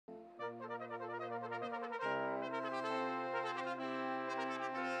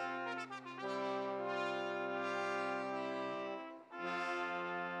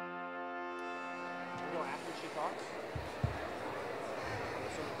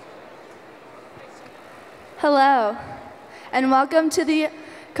Hello, and welcome to the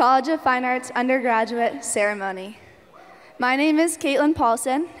College of Fine Arts undergraduate ceremony. My name is Caitlin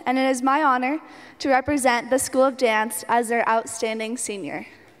Paulson, and it is my honor to represent the School of Dance as their outstanding senior.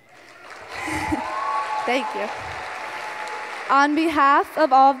 Thank you. On behalf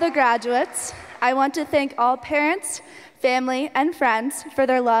of all of the graduates, I want to thank all parents, family, and friends for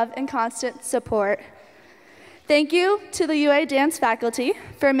their love and constant support. Thank you to the UA Dance faculty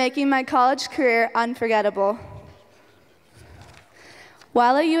for making my college career unforgettable.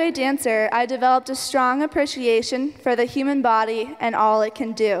 While a UA dancer, I developed a strong appreciation for the human body and all it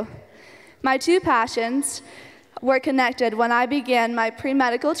can do. My two passions were connected when I began my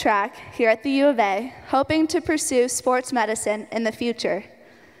pre-medical track here at the U of A, hoping to pursue sports medicine in the future.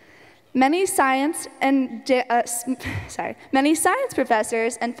 Many science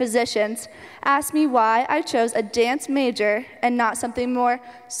professors and physicians asked me why I chose a dance major and not something more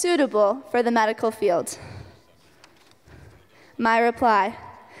suitable for the medical field. My reply: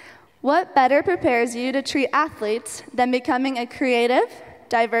 what better prepares you to treat athletes than becoming a creative,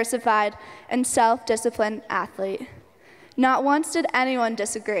 diversified, and self-disciplined athlete? Not once did anyone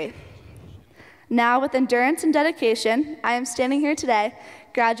disagree. Now, with endurance and dedication, I am standing here today,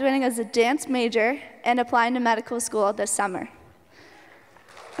 graduating as a dance major and applying to medical school this summer.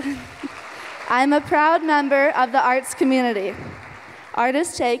 I am a proud member of the arts community.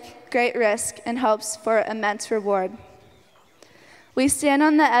 Artists take great risk in hopes for immense reward. We stand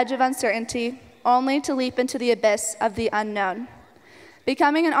on the edge of uncertainty only to leap into the abyss of the unknown.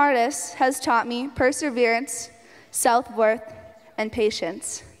 Becoming an artist has taught me perseverance, self-worth, and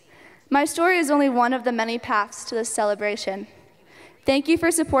patience. My story is only one of the many paths to this celebration. Thank you for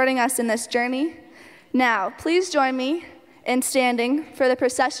supporting us in this journey. Now, please join me in standing for the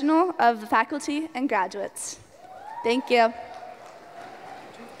processional of the faculty and graduates. Thank you.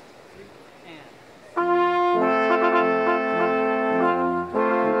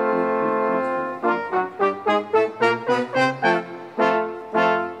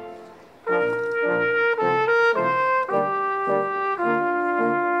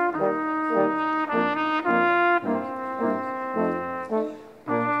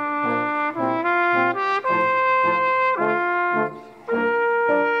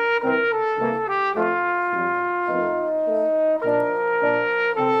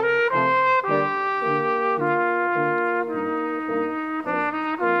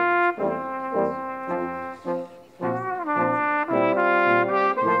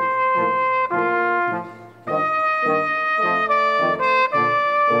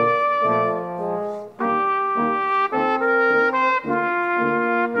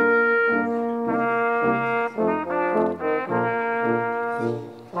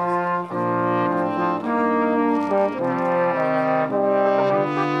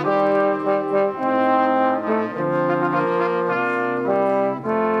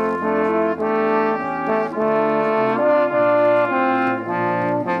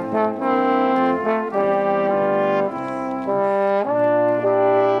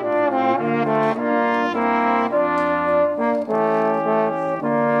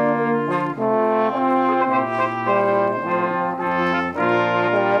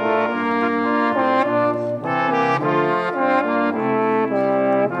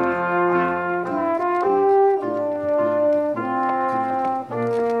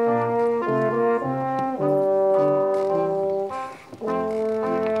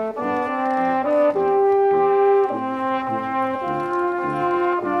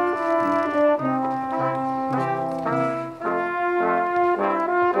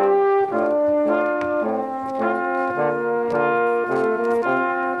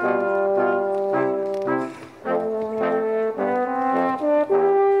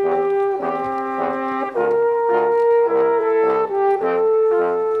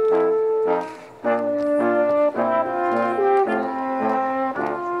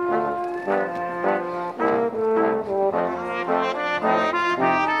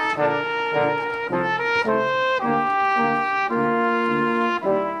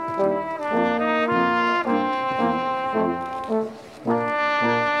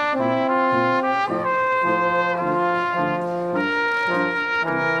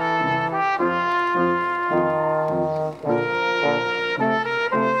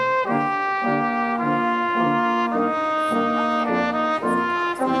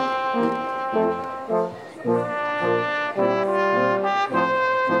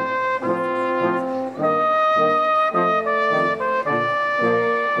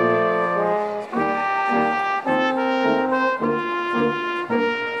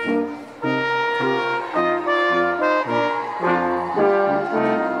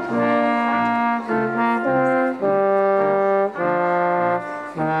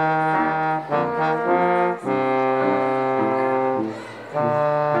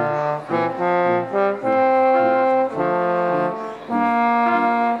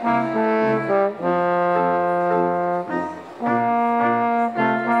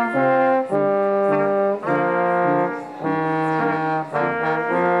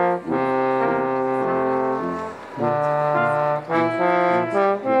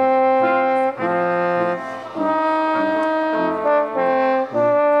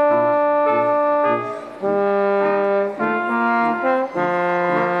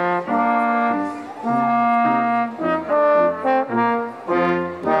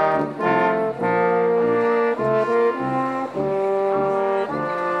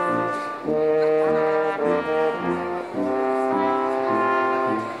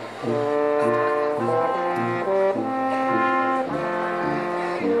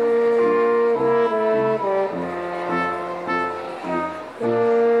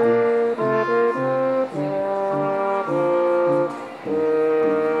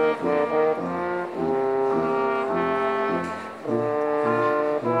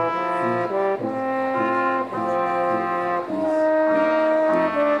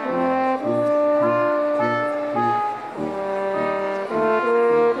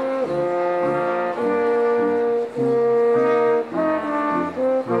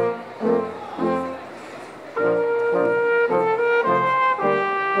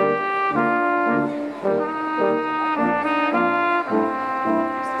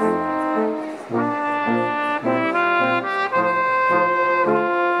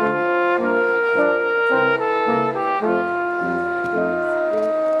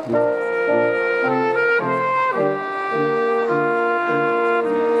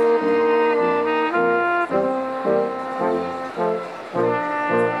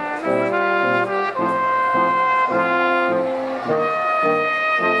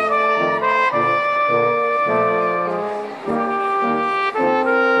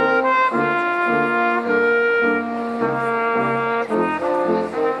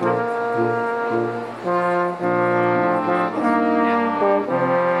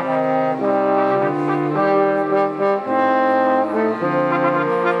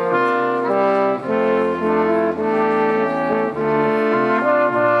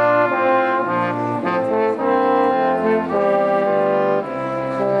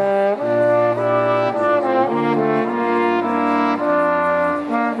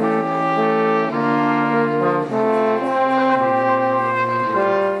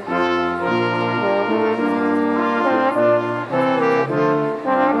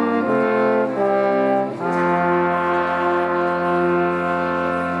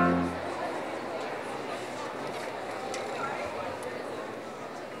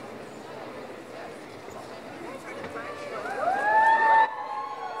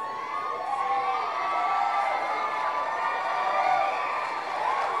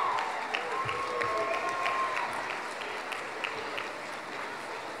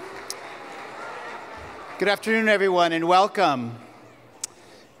 Good afternoon, everyone, and welcome.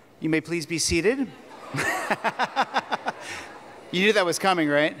 You may please be seated. You knew that was coming,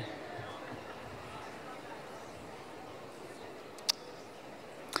 right?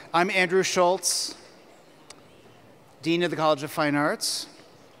 I'm Andrew Schultz, Dean of the College of Fine Arts,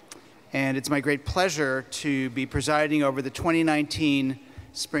 and it's my great pleasure to be presiding over the 2019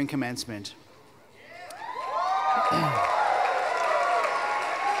 spring commencement.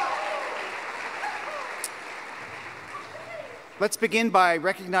 Let's begin by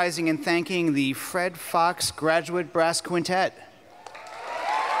recognizing and thanking the Fred Fox Graduate Brass Quintet.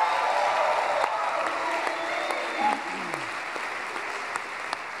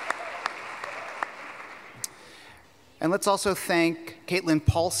 And let's also thank Caitlin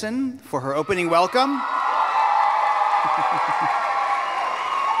Paulson for her opening welcome.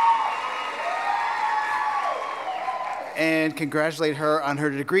 And congratulate her on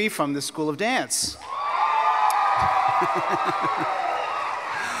her degree from the School of Dance.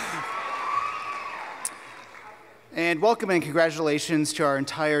 And welcome and congratulations to our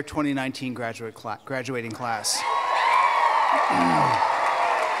entire 2019 graduating class.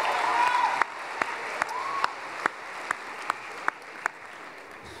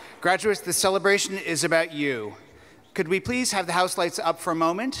 Graduates, the celebration is about you. Could we please have the house lights up for a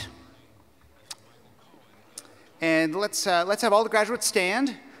moment? And let's have all the graduates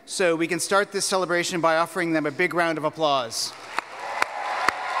stand so we can start this celebration by offering them a big round of applause.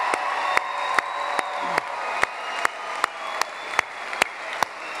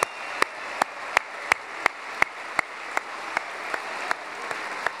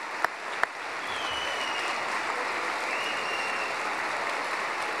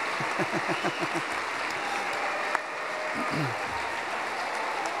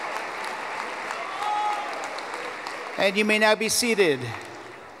 And you may now be seated.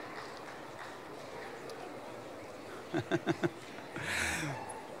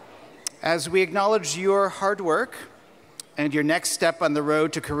 As we acknowledge your hard work and your next step on the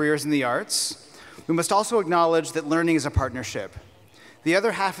road to careers in the arts, we must also acknowledge that learning is a partnership. The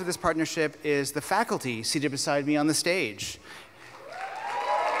other half of this partnership is the faculty seated beside me on the stage.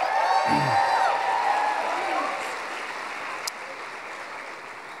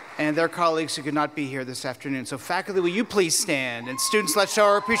 And their colleagues who could not be here this afternoon. So faculty, will you please stand? And students, let's show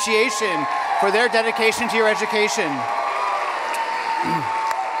our appreciation for their dedication to your education.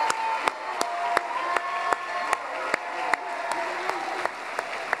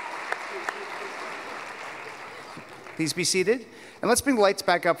 Please be seated. And let's bring the lights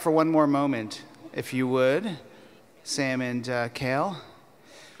back up for one more moment, if you would, Sam and Kale.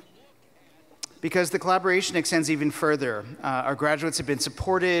 Because the collaboration extends even further. Our graduates have been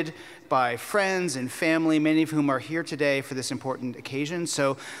supported by friends and family, many of whom are here today for this important occasion.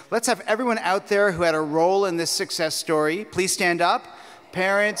 So let's have everyone out there who had a role in this success story, please stand up.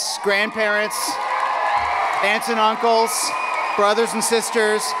 Parents, grandparents, aunts and uncles, brothers and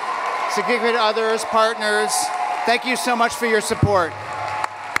sisters, significant others, partners, thank you so much for your support.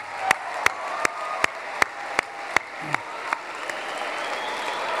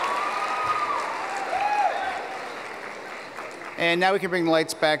 And now we can bring the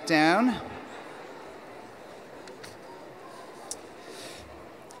lights back down.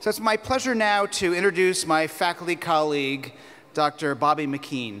 So it's my pleasure now to introduce my faculty colleague, Dr. Bobby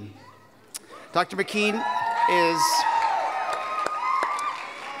McKean. Dr. McKean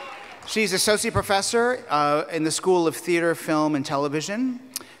she's associate professor in the School of Theater, Film, and Television.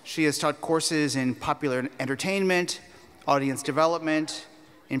 She has taught courses in popular entertainment, audience development,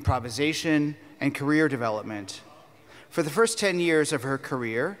 improvisation, and career development. For the first 10 years of her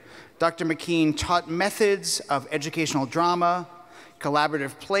career, Dr. McKean taught methods of educational drama,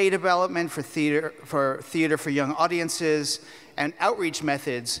 collaborative play development for theater for young audiences, and outreach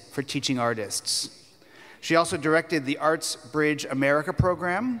methods for teaching artists. She also directed the Arts Bridge America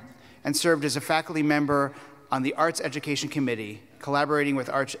program and served as a faculty member on the Arts Education Committee, collaborating with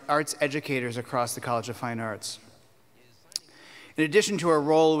arts educators across the College of Fine Arts. In addition to her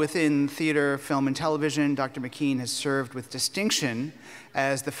role within theater, film, and television, Dr. McKean has served with distinction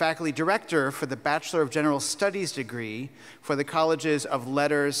as the faculty director for the Bachelor of General Studies degree for the Colleges of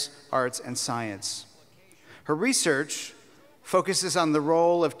Letters, Arts, and Science. Her research focuses on the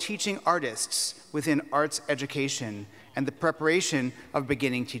role of teaching artists within arts education and the preparation of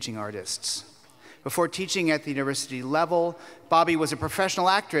beginning teaching artists. Before teaching at the university level, Bobby was a professional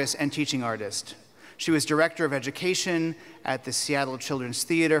actress and teaching artist. She was director of education at the Seattle Children's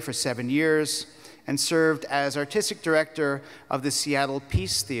Theater for 7 years and served as artistic director of the Seattle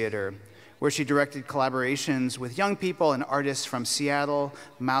Peace Theater, where she directed collaborations with young people and artists from Seattle,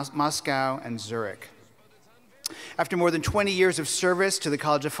 Moscow, and Zurich. After more than 20 years of service to the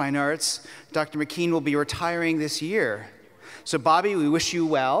College of Fine Arts, Dr. McKean will be retiring this year. So Bobby, we wish you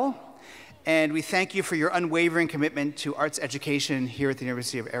well, and we thank you for your unwavering commitment to arts education here at the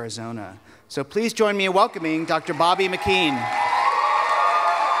University of Arizona. So please join me in welcoming Dr. Bobby McKean.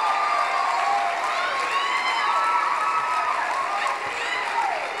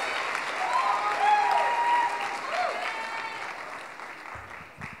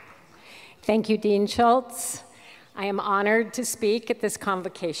 Thank you, Dean Schultz. I am honored to speak at this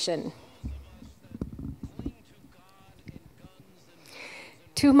convocation.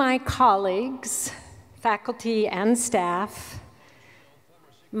 To my colleagues, faculty, and staff,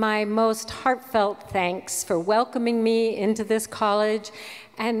 my most heartfelt thanks for welcoming me into this college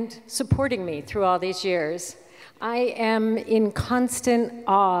and supporting me through all these years. I am in constant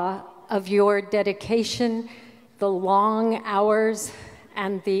awe of your dedication, the long hours,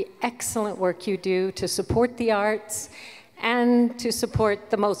 and the excellent work you do to support the arts and to support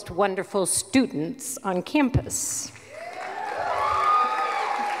the most wonderful students on campus.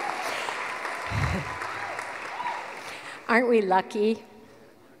 Aren't we lucky?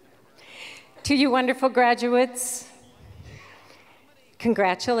 To you wonderful graduates,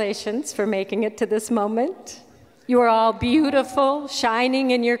 congratulations for making it to this moment. You are all beautiful,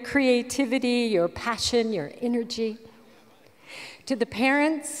 shining in your creativity, your passion, your energy. To the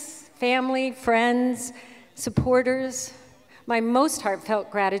parents, family, friends, supporters, my most heartfelt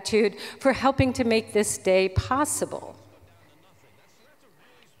gratitude for helping to make this day possible.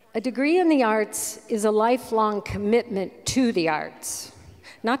 A degree in the arts is a lifelong commitment to the arts,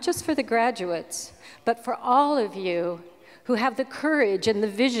 not just for the graduates, but for all of you who have the courage and the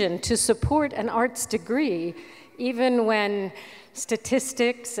vision to support an arts degree, even when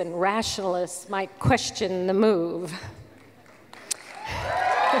statistics and rationalists might question the move.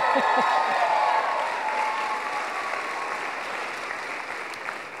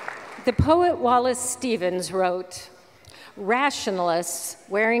 The poet Wallace Stevens wrote, "Rationalists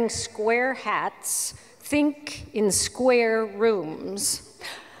wearing square hats think in square rooms.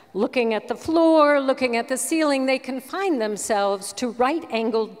 Looking at the floor, looking at the ceiling, they confine themselves to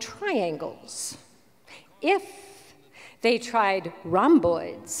right-angled triangles. If they tried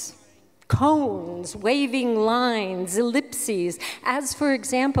rhomboids, cones, waving lines, ellipses, as for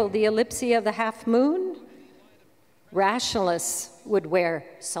example, the ellipse of the half moon, rationalists would wear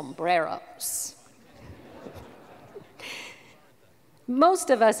sombreros." Most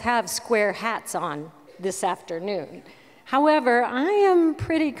of us have square hats on this afternoon. However, I am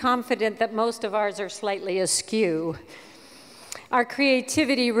pretty confident that most of ours are slightly askew. Our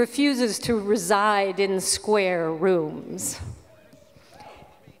creativity refuses to reside in square rooms.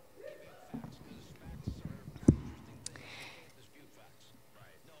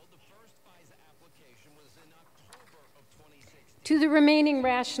 To the remaining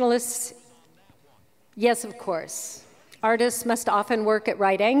rationalists, yes, of course. Artists must often work at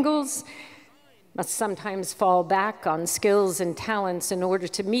right angles, must sometimes fall back on skills and talents in order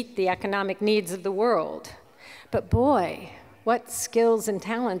to meet the economic needs of the world. But boy, what skills and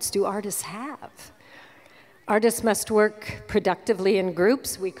talents do artists have? Artists must work productively in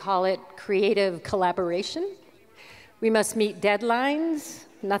groups. We call it creative collaboration. We must meet deadlines,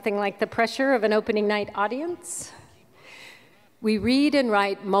 nothing like the pressure of an opening night audience. We read and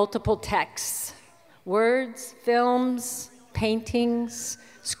write multiple texts, words, films, paintings,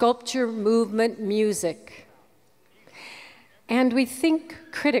 sculpture, movement, music. And we think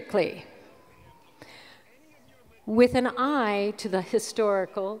critically, with an eye to the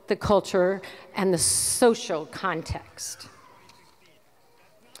historical, the culture, and the social context.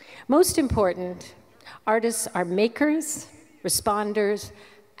 Most important, artists are makers, responders,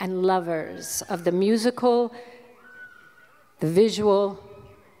 and lovers of the musical, the visual,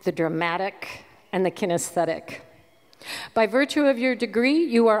 the dramatic, and the kinesthetic. By virtue of your degree,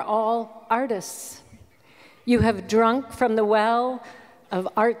 you are all artists. You have drunk from the well of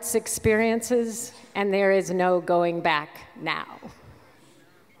arts experiences, and there is no going back now.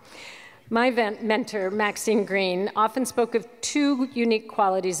 My mentor, Maxine Green, often spoke of two unique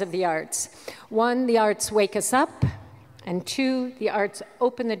qualities of the arts. One, the arts wake us up, and two, the arts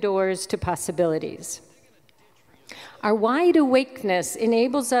open the doors to possibilities. Our wide awakeness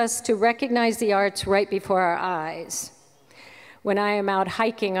enables us to recognize the arts right before our eyes. When I am out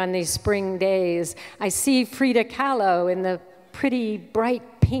hiking on these spring days, I see Frida Kahlo in the pretty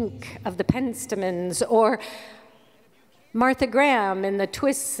bright pink of the penstemons, or Martha Graham in the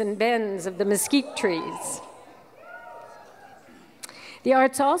twists and bends of the mesquite trees. The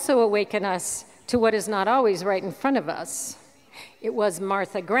arts also awaken us to what is not always right in front of us. It was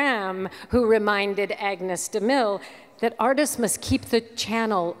Martha Graham who reminded Agnes de Mille that artists must keep the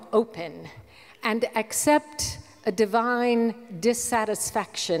channel open and accept a divine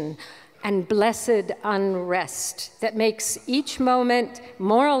dissatisfaction and blessed unrest that makes each moment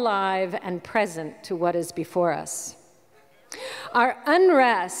more alive and present to what is before us. Our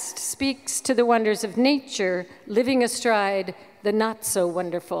unrest speaks to the wonders of nature, living astride the not so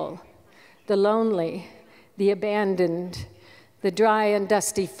wonderful, the lonely, the abandoned, the dry and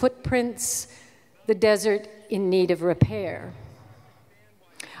dusty footprints, the desert in need of repair.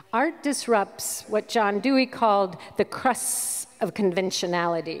 Art disrupts what John Dewey called the crusts of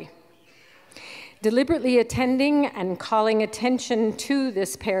conventionality. Deliberately attending and calling attention to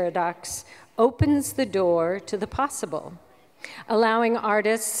this paradox opens the door to the possible, allowing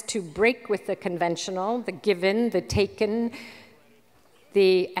artists to break with the conventional, the given, the taken,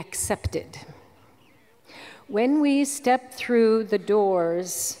 the accepted. When we step through the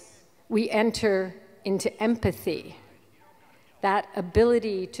doors, we enter into empathy, that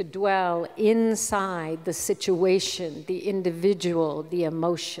ability to dwell inside the situation, the individual, the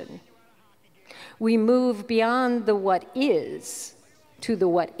emotion. We move beyond the what is to the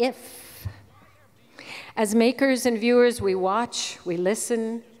what if. As makers and viewers, we watch, we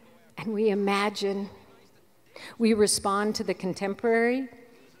listen, and we imagine. We respond to the contemporary,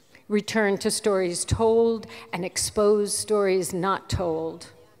 return to stories told, and expose stories not told.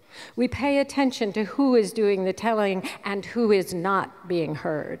 We pay attention to who is doing the telling and who is not being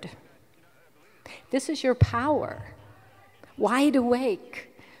heard. This is your power. Wide awake,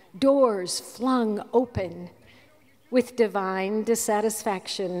 doors flung open with divine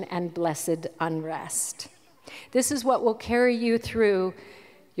dissatisfaction and blessed unrest. This is what will carry you through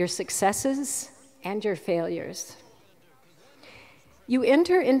your successes and your failures. You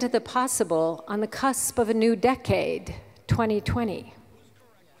enter into the possible on the cusp of a new decade, 2020.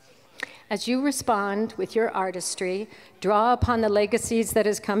 As you respond with your artistry, draw upon the legacies that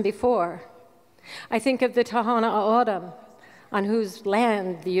has come before. I think of the Tohono O'odham, on whose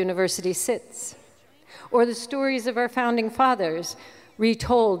land the university sits, or the stories of our founding fathers,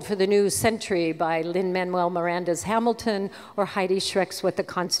 retold for the new century by Lin-Manuel Miranda's Hamilton or Heidi Schreck's What the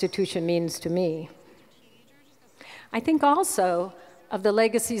Constitution Means to Me. I think also of the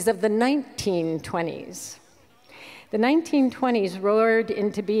legacies of the 1920s. The 1920s roared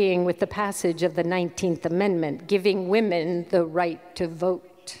into being with the passage of the 19th Amendment, giving women the right to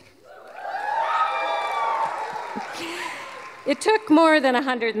vote. It took more than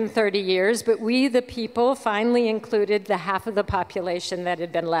 130 years, but we, the people, finally included the half of the population that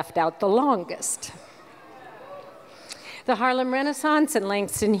had been left out the longest. The Harlem Renaissance and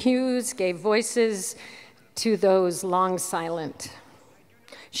Langston Hughes gave voices to those long silent.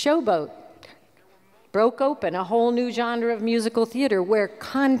 Showboat broke open a whole new genre of musical theater where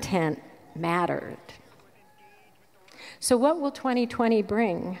content mattered. So what will 2020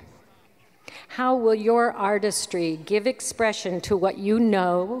 bring? How will your artistry give expression to what you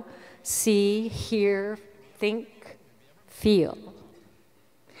know, see, hear, think, feel?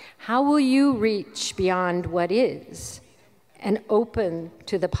 How will you reach beyond what is and open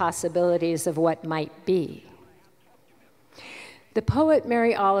to the possibilities of what might be? The poet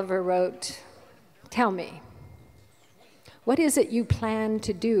Mary Oliver wrote, "Tell me, what is it you plan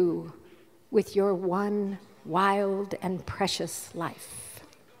to do with your one wild and precious life?"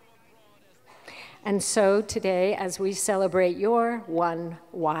 And so today, as we celebrate your one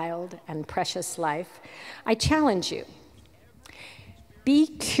wild and precious life, I challenge you. Be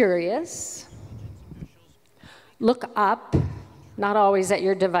curious. Look up, not always at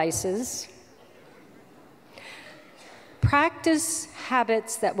your devices. Practice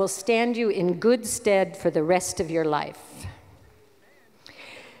habits that will stand you in good stead for the rest of your life.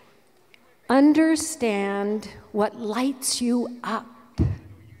 Understand what lights you up.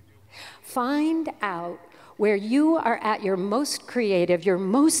 Find out where you are at your most creative, your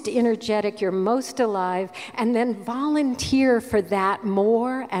most energetic, your most alive, and then volunteer for that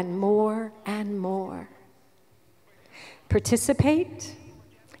more and more and more. Participate,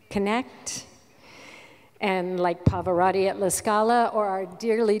 connect, and like Pavarotti at La Scala or our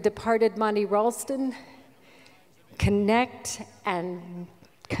dearly departed Monty Ralston, connect and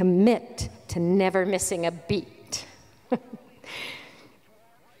commit to never missing a beat.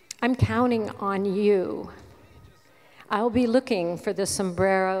 I'm counting on you. I'll be looking for the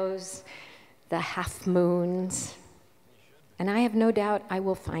sombreros, the half moons, and I have no doubt I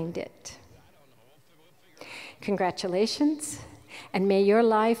will find it. Congratulations, and may your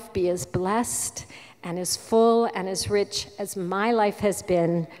life be as blessed and as full and as rich as my life has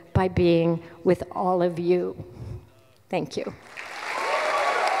been by being with all of you. Thank you.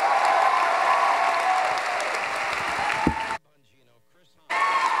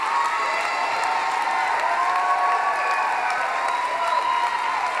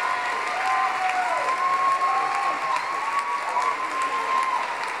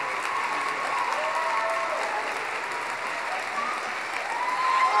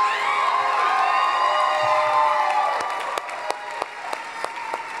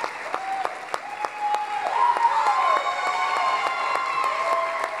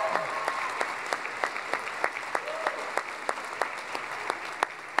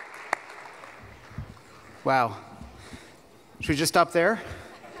 Wow. Should we just stop there?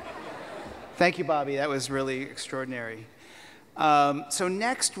 Thank you, Bobby. That was really extraordinary. So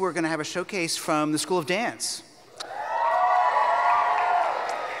next, we're going to have a showcase from the School of Dance.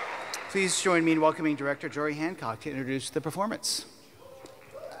 Please join me in welcoming Director Jory Hancock to introduce the performance.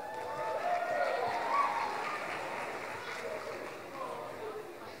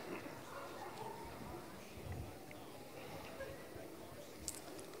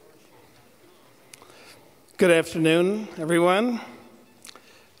 Good afternoon, everyone.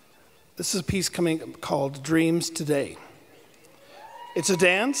 This is a piece called Dreams Today. It's a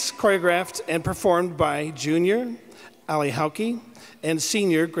dance choreographed and performed by junior Ali Hauke and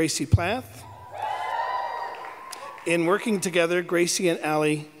senior Gracie Plath. In working together, Gracie and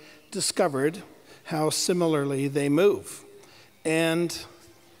Ali discovered how similarly they move, and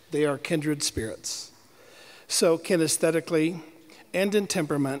they are kindred spirits. So kinesthetically and in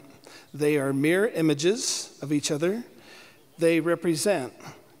temperament, they are mirror images of each other. They represent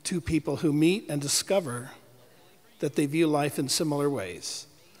two people who meet and discover that they view life in similar ways.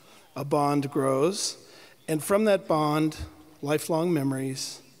 A bond grows, and from that bond, lifelong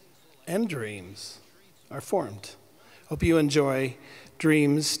memories and dreams are formed. Hope you enjoy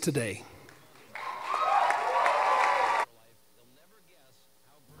Dreams Today.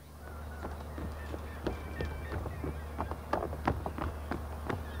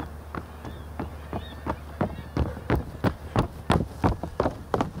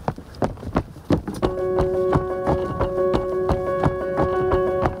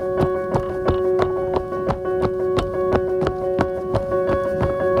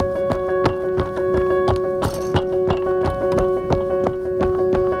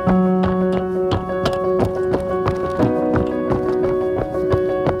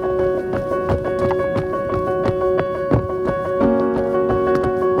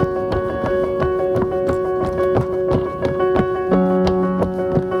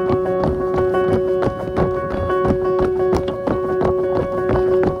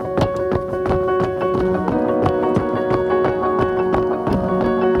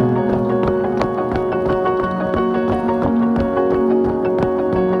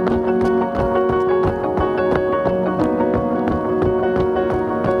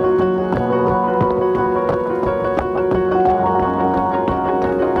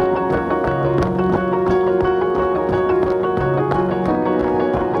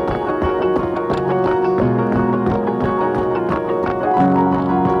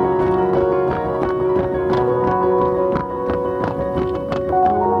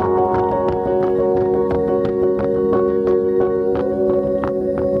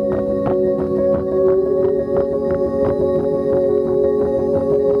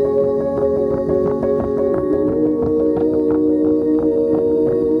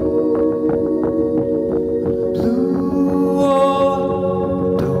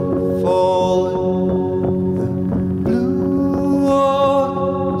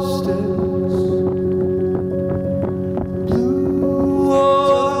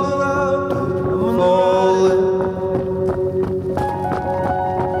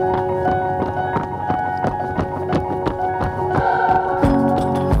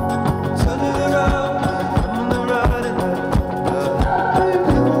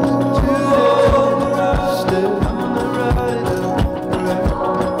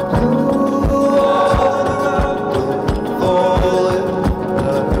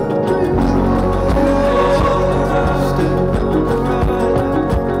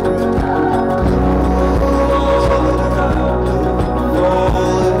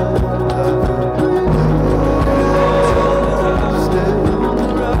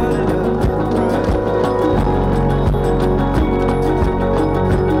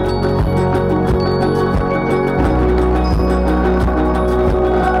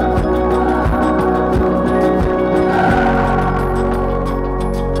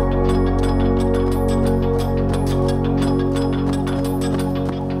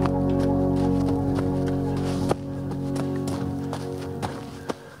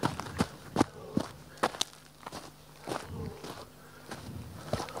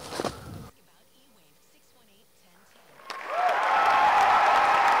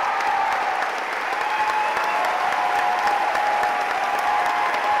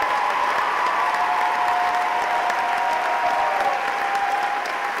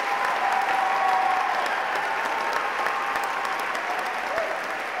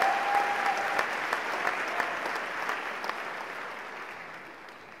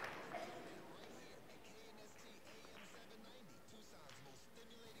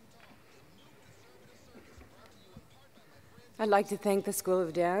 I'd like to thank the School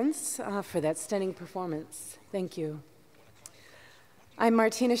of Dance for that stunning performance. Thank you. I'm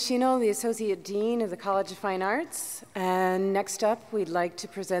Martina Schino, the Associate Dean of the College of Fine Arts, and next up we'd like to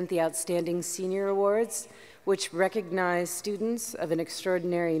present the Outstanding Senior Awards, which recognize students of an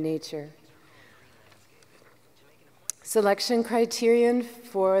extraordinary nature. Selection criterion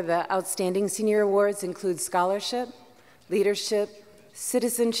for the Outstanding Senior Awards include scholarship, leadership,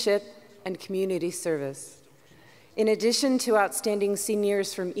 citizenship, and community service. In addition to outstanding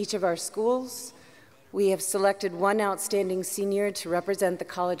seniors from each of our schools, we have selected one outstanding senior to represent the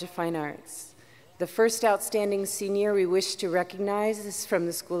College of Fine Arts. The first outstanding senior we wish to recognize is from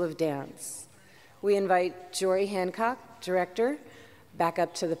the School of Dance. We invite Jory Hancock, Director, back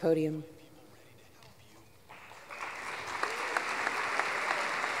up to the podium.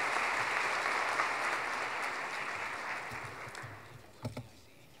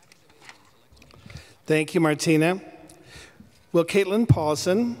 Thank you, Martina. Will Caitlin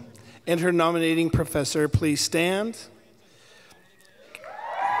Paulson and her nominating professor please stand?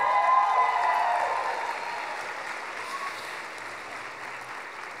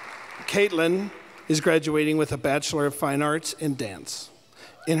 Caitlin is graduating with a Bachelor of Fine Arts in Dance.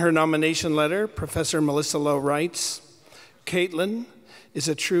 In her nomination letter, Professor Melissa Lowe writes, Caitlin is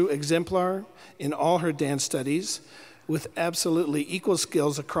a true exemplar in all her dance studies with absolutely equal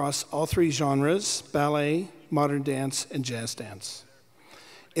skills across all three genres, ballet, modern dance, and jazz dance.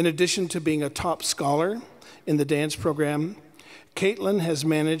 In addition to being a top scholar in the dance program, Caitlin has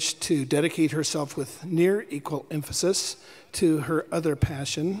managed to dedicate herself with near equal emphasis to her other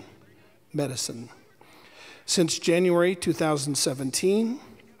passion, medicine. Since January 2017,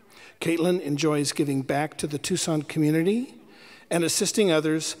 Caitlin enjoys giving back to the Tucson community and assisting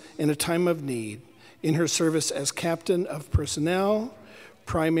others in a time of need in her service as captain of personnel,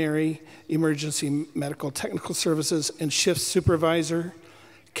 primary emergency medical technical services, and shift supervisor.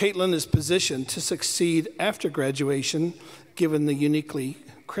 Caitlin is positioned to succeed after graduation, given the uniquely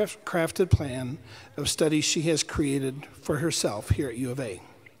crafted plan of studies she has created for herself here at U of A.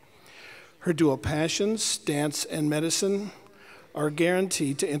 Her dual passions, dance and medicine, are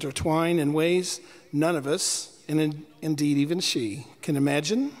guaranteed to intertwine in ways none of us, and indeed even she, can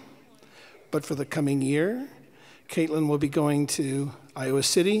imagine. But for the coming year, Caitlin will be going to Iowa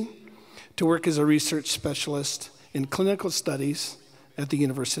City to work as a research specialist in clinical studies at the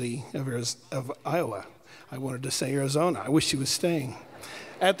University of Iowa. I wanted to say Arizona. I wish she was staying.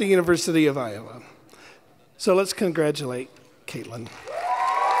 At the University of Iowa. So let's congratulate Caitlin.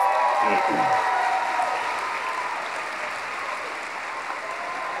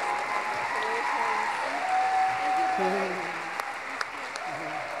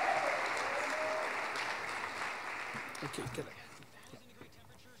 Okay, get it.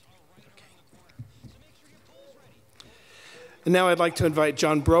 And now I'd like to invite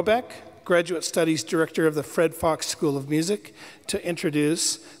John Brobeck, Graduate Studies Director of the Fred Fox School of Music, to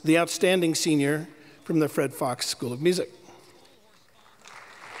introduce the outstanding senior from the Fred Fox School of Music.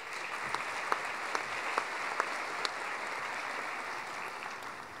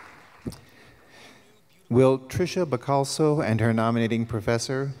 Will Tricia Bacalso and her nominating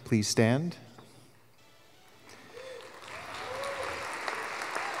professor please stand?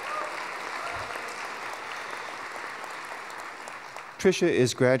 Tricia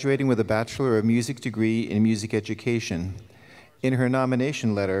is graduating with a Bachelor of Music degree in music education. In her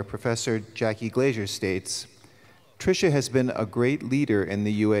nomination letter, Professor Jackie Glazier states, Tricia has been a great leader in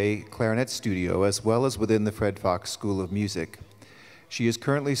the UA clarinet studio as well as within the Fred Fox School of Music. She is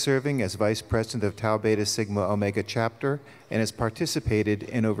currently serving as Vice President of Tau Beta Sigma Omega Chapter and has participated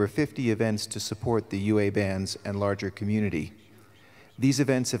in over 50 events to support the UA bands and larger community. These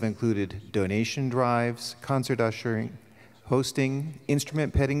events have included donation drives, concert ushering, hosting,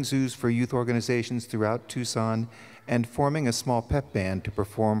 instrument petting zoos for youth organizations throughout Tucson, and forming a small pep band to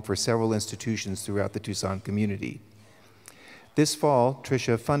perform for several institutions throughout the Tucson community. This fall,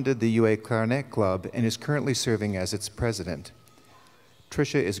 Tricia funded the UA Clarinet Club and is currently serving as its president.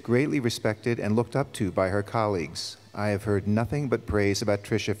 Tricia is greatly respected and looked up to by her colleagues. I have heard nothing but praise about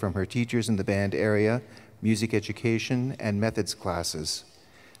Tricia from her teachers in the band area, music education, and methods classes.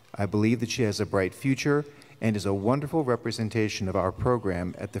 I believe that she has a bright future and is a wonderful representation of our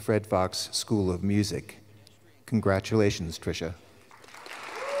program at the Fred Fox School of Music. Congratulations, Tricia.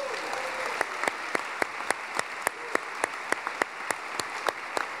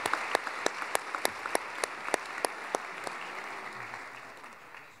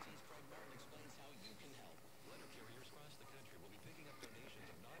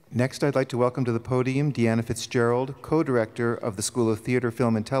 Next, I'd like to welcome to the podium Deanna Fitzgerald, co-director of the School of Theater,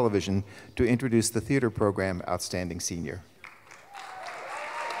 Film, and Television, to introduce the theater program Outstanding Senior.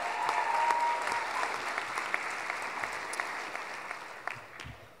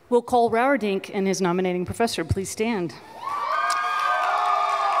 Will Cole Rauerdink and his nominating professor please stand?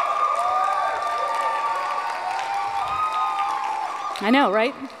 I know,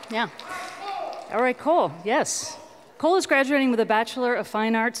 right? Yeah. All right, Cole, yes. Cole is graduating with a Bachelor of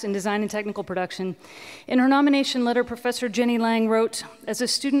Fine Arts in Design and Technical Production. In her nomination letter, Professor Jenny Lang wrote, "As a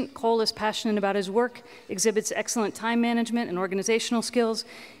student, Cole is passionate about his work, exhibits excellent time management and organizational skills,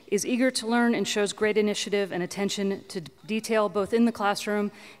 is eager to learn, and shows great initiative and attention to detail both in the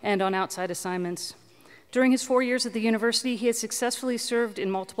classroom and on outside assignments. During his 4 years at the university, he has successfully served in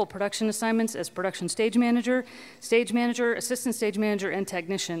multiple production assignments as production stage manager, assistant stage manager, and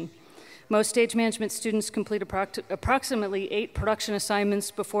technician. Most stage management students complete approximately 8 production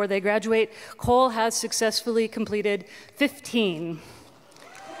assignments before they graduate. Cole has successfully completed 15.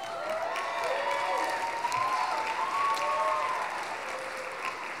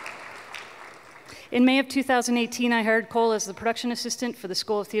 In May of 2018, I hired Cole as the production assistant for the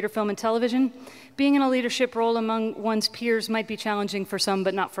School of Theater, Film, and Television. Being in a leadership role among one's peers might be challenging for some,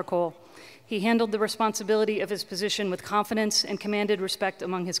 but not for Cole. He handled the responsibility of his position with confidence and commanded respect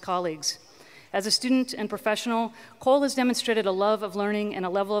among his colleagues. As a student and professional, Cole has demonstrated a love of learning and a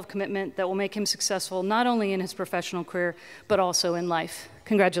level of commitment that will make him successful not only in his professional career, but also in life.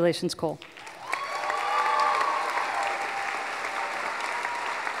 Congratulations, Cole.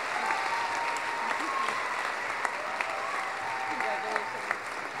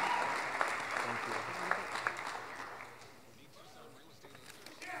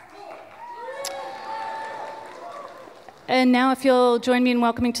 And now, if you'll join me in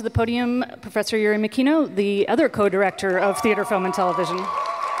welcoming to the podium Professor Yuri Makino, the other co-director of Theater, Film, and Television.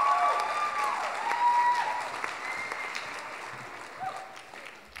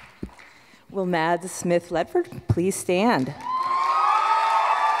 Will Mads Smith-Ledford please stand?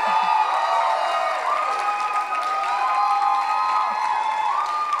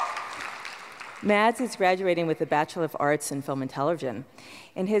 Mads is graduating with a Bachelor of Arts in Film and Television.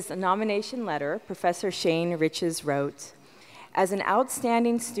 In his nomination letter, Professor Shane Riches wrote, "As an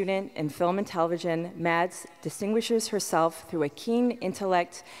outstanding student in film and television, Mads distinguishes herself through a keen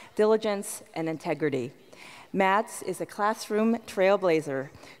intellect, diligence, and integrity. Mads is a classroom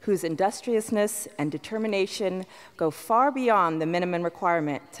trailblazer whose industriousness and determination go far beyond the minimum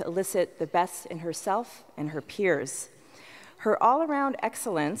requirement to elicit the best in herself and her peers. Her all-around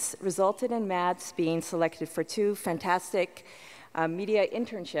excellence resulted in Mads being selected for 2 fantastic media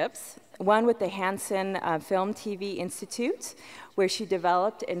internships, one with the Hansen Film TV Institute, where she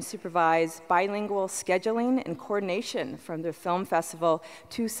developed and supervised bilingual scheduling and coordination from the film festival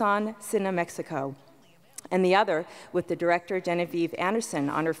Tucson, Cine Mexico, and the other with the director Genevieve Anderson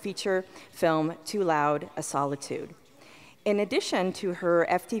on her feature film Too Loud, A Solitude. In addition to her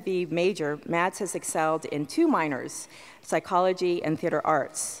FTV major, Mads has excelled in 2 minors, psychology and theater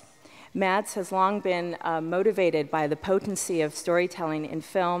arts. Mads has long been motivated by the potency of storytelling in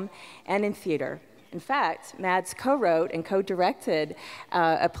film and in theater. In fact, Mads co-wrote and co-directed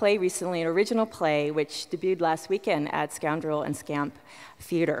a play recently, an original play, which debuted last weekend at Scoundrel and Scamp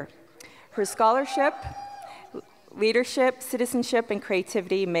Theater. Her scholarship, leadership, citizenship, and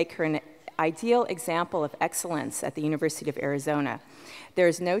creativity make her an ideal example of excellence at the University of Arizona. There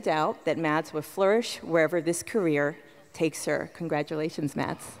is no doubt that Mads will flourish wherever this career takes her. Congratulations,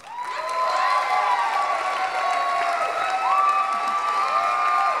 Mads.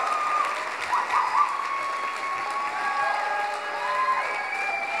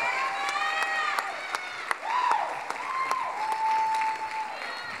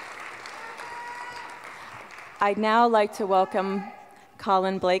 I'd now like to welcome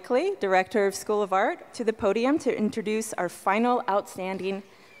Colin Blakely, Director of School of Art, to the podium to introduce our final outstanding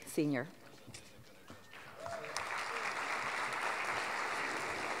senior.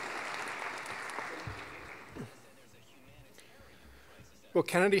 Will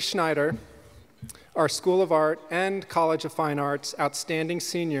Kennedy Schneider, our School of Art and College of Fine Arts outstanding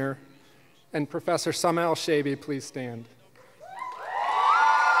senior, and Professor Sama El-Shaibi please stand?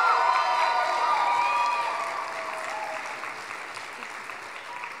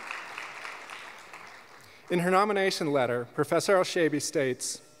 In her nomination letter, Professor El-Shaibi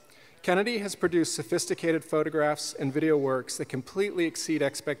states, "Kennedy has produced sophisticated photographs and video works that completely exceed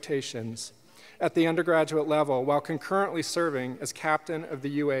expectations at the undergraduate level while concurrently serving as captain of the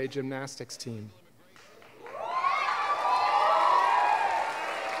UA gymnastics team.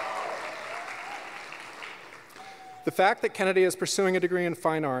 The fact that Kennedy is pursuing a degree in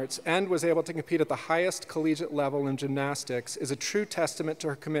fine arts and was able to compete at the highest collegiate level in gymnastics is a true testament to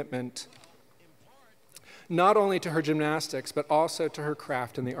her commitment not only to her gymnastics, but also to her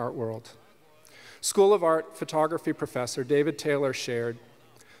craft in the art world." School of Art photography professor David Taylor shared,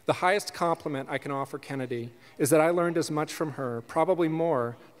 The highest compliment I can offer Kennedy is that I learned as much from her, probably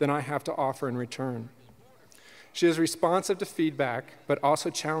more, than I have to offer in return. She is responsive to feedback, but also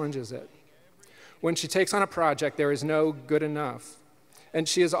challenges it. When she takes on a project, there is no good enough, and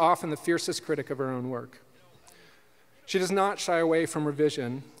she is often the fiercest critic of her own work. She does not shy away from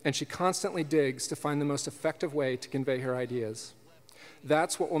revision, and she constantly digs to find the most effective way to convey her ideas.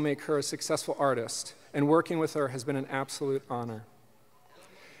 That's what will make her a successful artist, and working with her has been an absolute honor.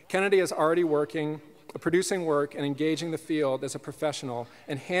 Kennedy is already producing work and engaging the field as a professional,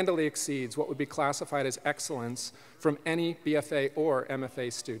 and handily exceeds what would be classified as excellence from any BFA or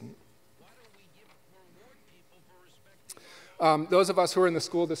MFA student. Those of us who were in the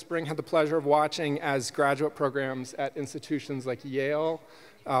school this spring had the pleasure of watching as graduate programs at institutions like Yale,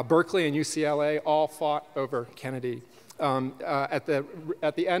 Berkeley, and UCLA all fought over Kennedy. At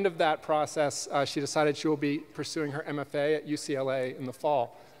the end of that process, she decided she will be pursuing her MFA at UCLA in the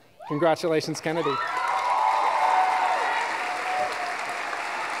fall. Congratulations, Kennedy.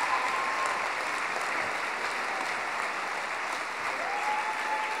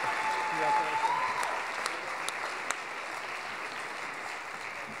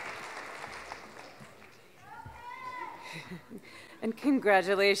 And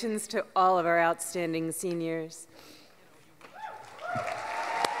congratulations to all of our outstanding seniors.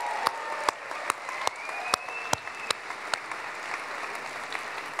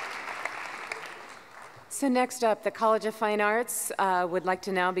 So next up, the College of Fine Arts would like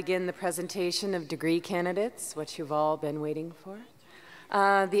to now begin the presentation of degree candidates, what you've all been waiting for.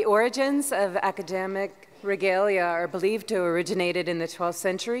 The origins of academic regalia are believed to have originated in the 12th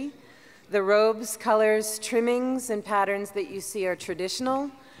century. The robes, colors, trimmings, and patterns that you see are traditional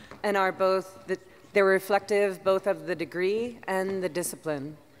and are they're reflective both of the degree and the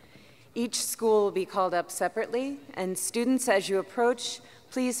discipline. Each school will be called up separately, and students, as you approach,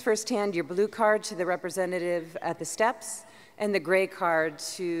 please first hand your blue card to the representative at the steps and the gray card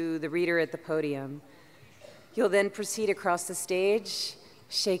to the reader at the podium. You'll then proceed across the stage,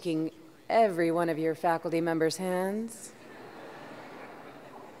 shaking every one of your faculty members' hands.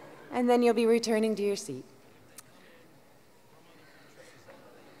 And then you'll be returning to your seat.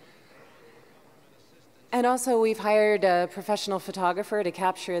 And also, we've hired a professional photographer to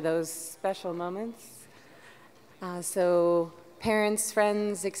capture those special moments. So parents,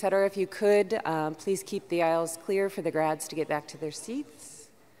 friends, et cetera, if you could, please keep the aisles clear for the grads to get back to their seats.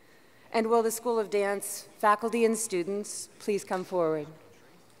 And will the School of Dance faculty and students please come forward?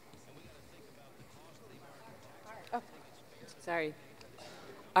 Oh, sorry.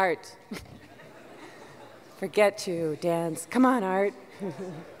 Art. Forget to dance. Come on, Art.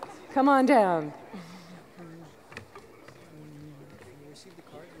 Come on down. When you receive the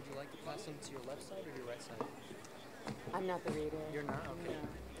card, would you like to pass them to your left side or your right side? I'm not the reader. You're not? Okay.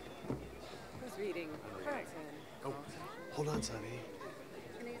 No. Who's reading? Carlton. Oh, hold on, Sonny.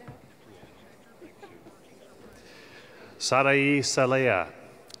 Sarai Salea,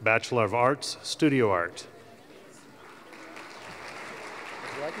 Bachelor of Arts, Studio Art.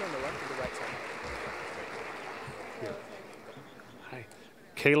 Would you like me on the left or the right side? Hi.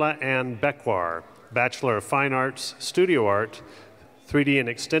 Kayla Ann Beckwar, Bachelor of Fine Arts, Studio Art, 3D and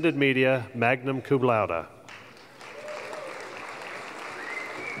Extended Media, magna cum laude.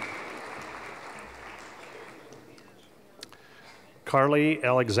 Carly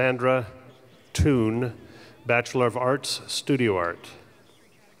Alexandra Toon, Bachelor of Arts, Studio Art.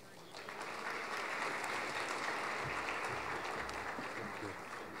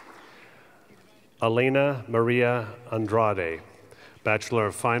 Elena Maria Andrade, Bachelor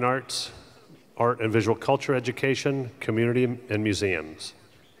of Fine Arts, Art and Visual Culture Education, Community and Museums.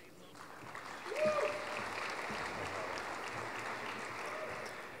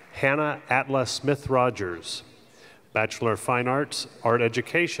 Hannah Atla Smith-Rogers, Bachelor of Fine Arts, Art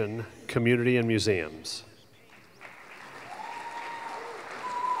Education, Community and Museums.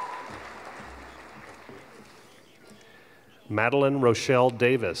 Madeline Rochelle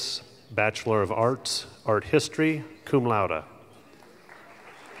Davis, Bachelor of Arts, Art History, cum laude.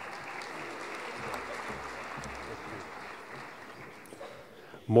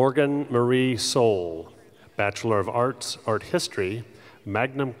 Morgan Marie Soul, Bachelor of Arts, Art History,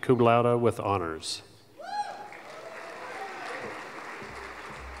 magna cum laude with honors.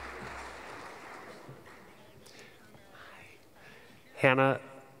 Hannah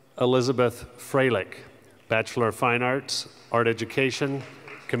Elizabeth Freilich, Bachelor of Fine Arts, Art Education,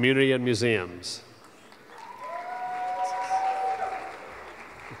 Community and Museums.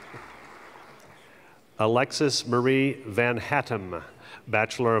 Alexis Marie Van Hattem,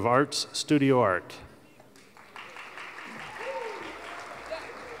 Bachelor of Arts, Studio Art.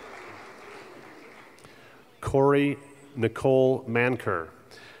 Corey Nicole Manker,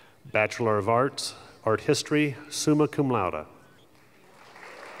 Bachelor of Arts, Art History, summa cum laude.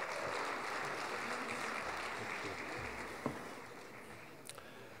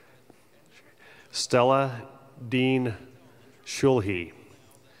 Stella Dean Schulte.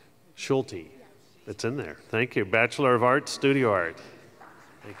 That's in there. Thank you. Bachelor of Arts, Studio Art.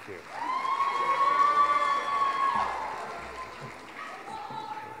 Thank you.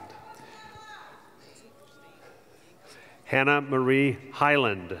 Hannah Marie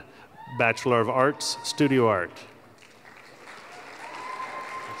Highland, Bachelor of Arts, Studio Art.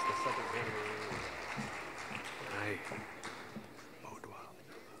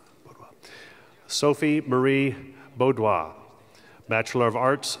 Sophie Marie Baudois, Bachelor of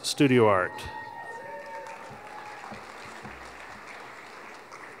Arts, Studio Art.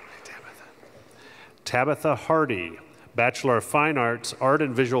 Tabitha Hardy, Bachelor of Fine Arts, Art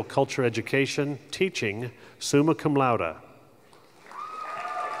and Visual Culture Education, Teaching, summa cum laude.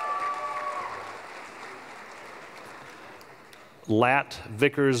 Lat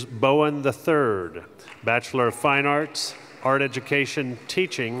Vickers Bowen III, Bachelor of Fine Arts, Art Education,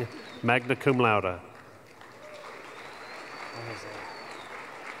 Teaching, magna cum laude.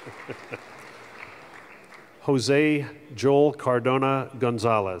 Jose Joel Cardona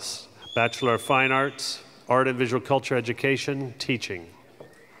Gonzalez, Bachelor of Fine Arts, Art and Visual Culture Education, Teaching.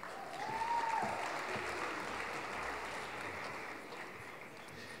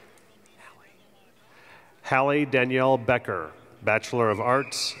 Hallie Danielle Becker, Bachelor of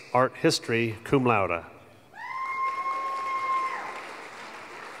Arts, Art History, cum laude.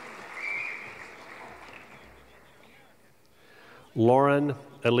 Lauren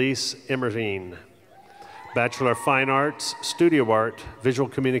Elise Immerveen, Bachelor of Fine Arts, Studio Art, Visual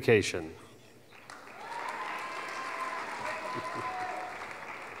Communication.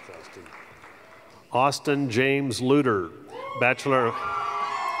 Austin James Luder, Bachelor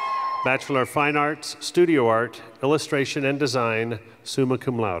of Fine Arts, Studio Art, Illustration and Design, summa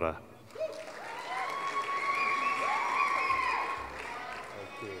cum laude.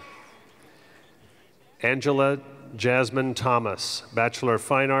 Angela Jasmine Thomas, Bachelor of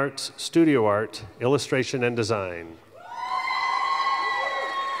Fine Arts, Studio Art, Illustration and Design.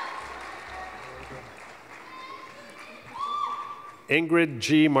 Ingrid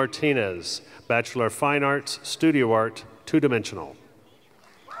G. Martinez, Bachelor of Fine Arts, Studio Art, two-dimensional.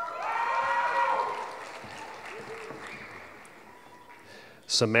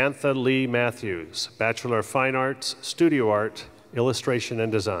 Samantha Lee Matthews, Bachelor of Fine Arts, Studio Art, Illustration and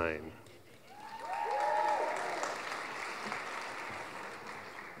Design.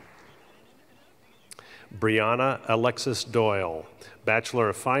 Brianna Alexis Doyle, Bachelor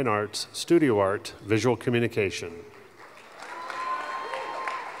of Fine Arts, Studio Art, Visual Communication.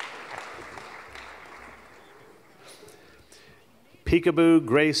 Peekaboo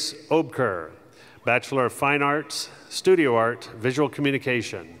Grace Obker, Bachelor of Fine Arts, Studio Art, Visual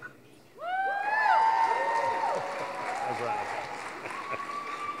Communication.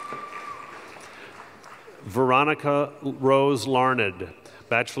 Veronica Rose Larned,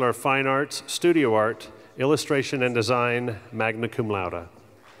 Bachelor of Fine Arts, Studio Art, Illustration and Design, magna cum laude.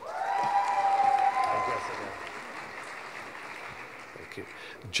 Thank you.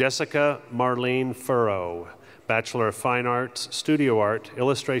 Jessica Marlene Furrow, Bachelor of Fine Arts, Studio Art,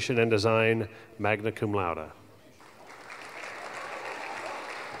 Illustration and Design, magna cum laude.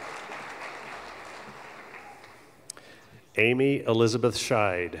 Amy Elizabeth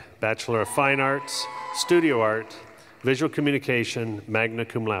Scheid, Bachelor of Fine Arts, Studio Art, Visual Communication, magna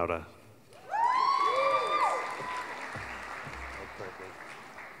cum laude.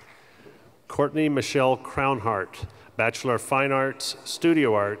 Courtney Michelle Crownhart, Bachelor of Fine Arts,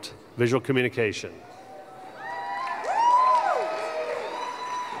 Studio Art, Visual Communication.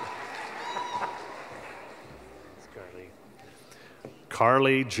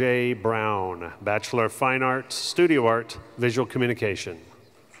 Carly J. Brown, Bachelor of Fine Arts, Studio Art, Visual Communication.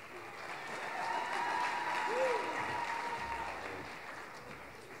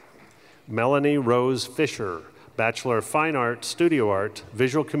 Melanie Rose Fisher, Bachelor of Fine Arts, Studio Art,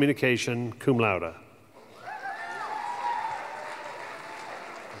 Visual Communication, cum laude.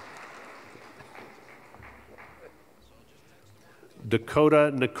 Dakota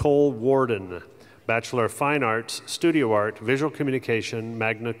Nicole Warden, Bachelor of Fine Arts, Studio Art, Visual Communication,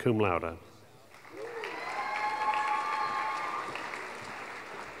 magna cum laude.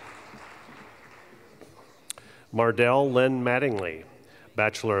 Mardell Lynn Mattingly,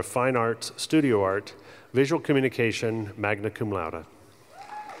 Bachelor of Fine Arts, Studio Art, Visual Communication, magna cum laude.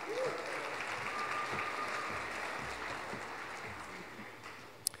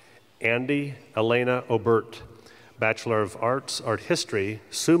 Andy Elena Obert, Bachelor of Arts, Art History,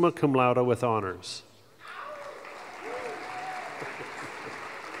 summa cum laude with honors.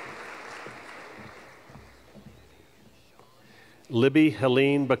 Libby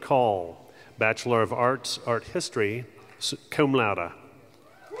Helene Bacall, Bachelor of Arts, Art History, cum laude.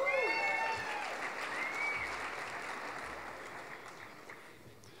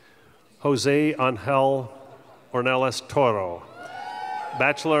 Jose Angel Ornelas Toro,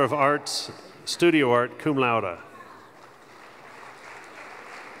 Bachelor of Arts, Studio Art, cum laude.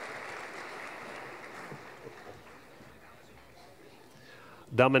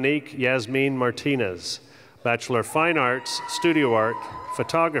 Dominique Yasmin Martinez, Bachelor of Fine Arts, Studio Art,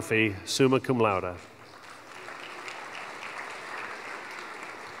 Photography, summa cum laude.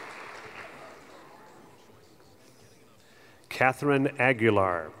 Catherine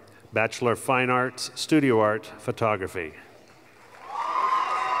Aguilar, Bachelor of Fine Arts, Studio Art, Photography.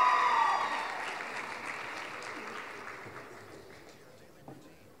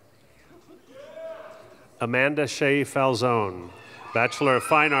 Amanda Shea Falzone, Bachelor of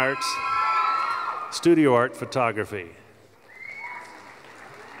Fine Arts, Studio Art, Photography.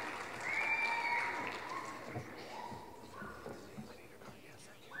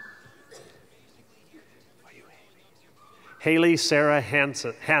 Haley Sarah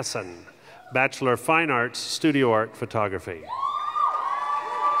Hassan, Bachelor of Fine Arts, Studio Art, Photography.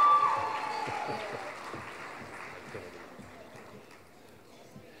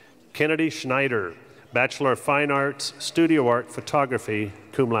 Kennedy Schneider, Bachelor of Fine Arts, Studio Art, Photography,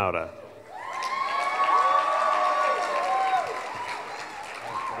 cum laude.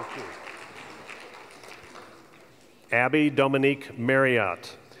 Abby Dominique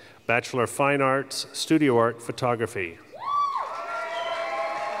Marriott, Bachelor of Fine Arts, Studio Art, Photography.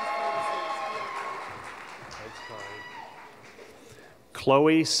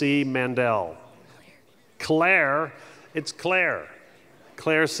 Chloe C. Mandel. Claire, it's Claire.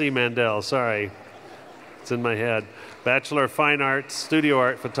 Claire C. Mandel, sorry. It's in my head. Bachelor of Fine Arts, Studio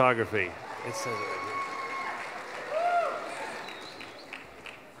Art, Photography. It says it right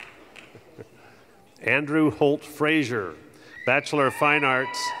here. Andrew Holt Frazier, Bachelor of Fine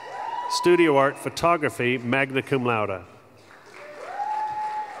Arts, Studio Art, Photography, magna cum laude.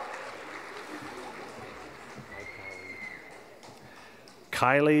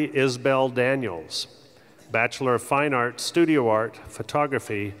 Kylie Isbell Daniels, Bachelor of Fine Arts, Studio Art,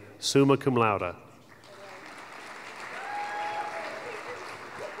 Photography, summa cum laude.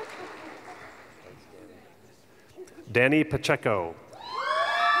 Danny Pacheco,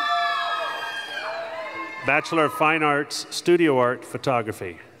 Bachelor of Fine Arts, Studio Art,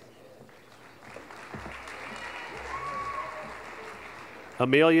 Photography.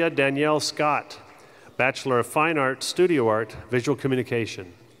 Amelia Danielle Scott, Bachelor of Fine Arts, Studio Art, Visual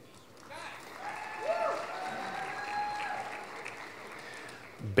Communication.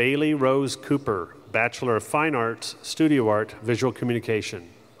 Bailey Rose Cooper, Bachelor of Fine Arts, Studio Art, Visual Communication.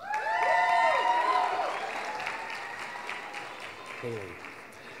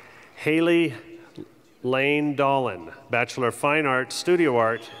 Haley Lane Dolan, Bachelor of Fine Arts, Studio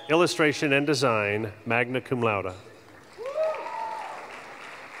Art, Illustration and Design, magna cum laude.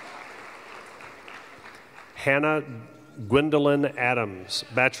 Hannah Gwendolyn Adams,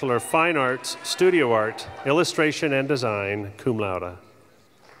 Bachelor of Fine Arts, Studio Art, Illustration and Design, cum laude.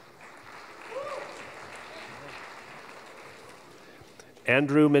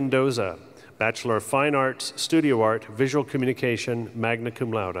 Andrew Mendoza, Bachelor of Fine Arts, Studio Art, Visual Communication, magna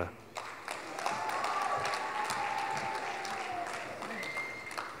cum laude.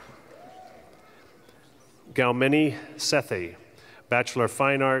 Galmini Sethi, Bachelor of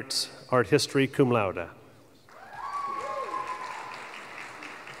Fine Arts, Art History, cum laude.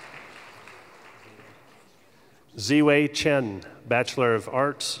 Ziwei Chen, Bachelor of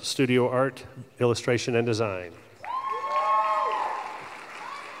Arts, Studio Art, Illustration and Design.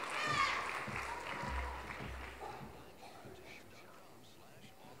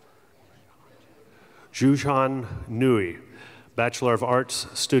 Zhuhan Nui, Bachelor of Arts,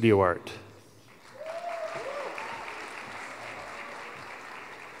 Studio Art.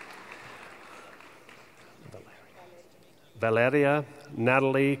 Valeria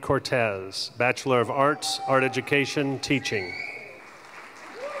Natalie Cortez, Bachelor of Arts, Art Education, Teaching. Thank you.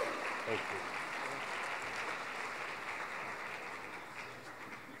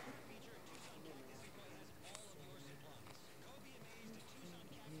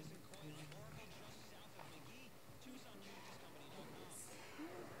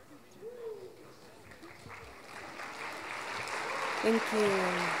 Thank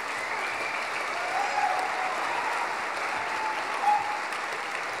you.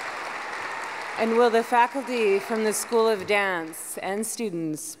 And will the faculty from the School of Dance and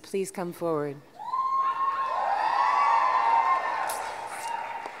students please come forward?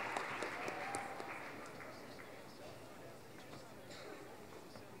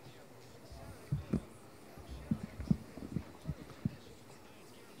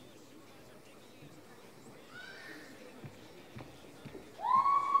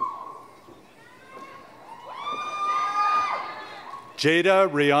 Jada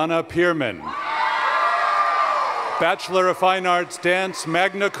Rihanna Pierman, Bachelor of Fine Arts, Dance,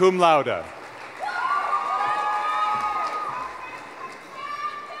 magna cum laude.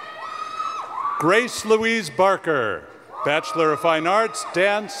 Grace Louise Barker, Bachelor of Fine Arts,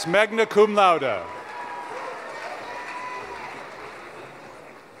 Dance, magna cum laude.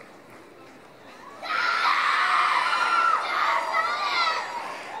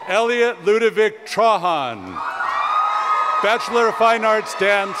 Elliot Ludovic Trahan, Bachelor of Fine Arts,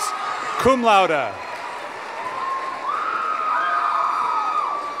 Dance, cum laude.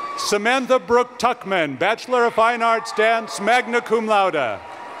 Samantha Brooke Tuckman, Bachelor of Fine Arts, Dance, magna cum laude.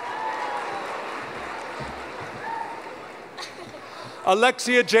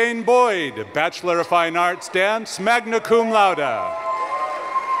 Alexia Jane Boyd, Bachelor of Fine Arts, Dance, magna cum laude.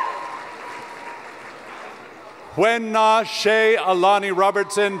 Hwen Na Shea Alani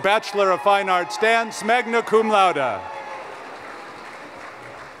Robertson, Bachelor of Fine Arts, Dance, magna cum laude.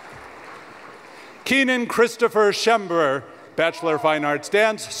 Keenan Christopher Schember, Bachelor of Fine Arts,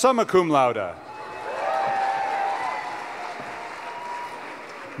 Dance, summa cum laude.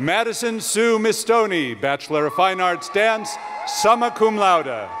 Madison Sue Mistoni, Bachelor of Fine Arts, Dance, summa cum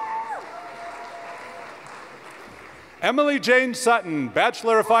laude. Emily Jane Sutton,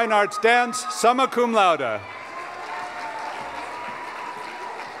 Bachelor of Fine Arts, Dance, summa cum laude.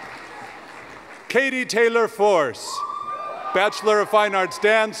 Katie Taylor Force, Bachelor of Fine Arts,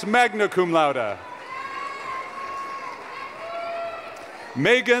 Dance, magna cum laude.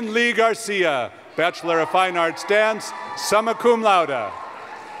 Megan Lee Garcia, Bachelor of Fine Arts, Dance, summa cum laude.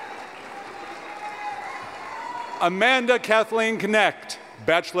 Amanda Kathleen Knecht,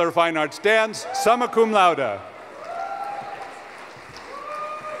 Bachelor of Fine Arts, Dance, summa cum laude.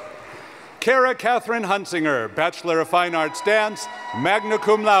 Kara Catherine Hunsinger, Bachelor of Fine Arts, Dance, magna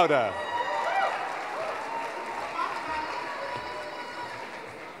cum laude.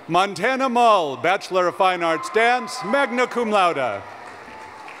 Montana Mull, Bachelor of Fine Arts, Dance, magna cum laude.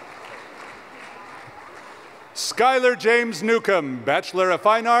 Skylar James Newcomb, Bachelor of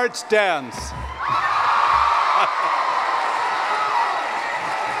Fine Arts, Dance.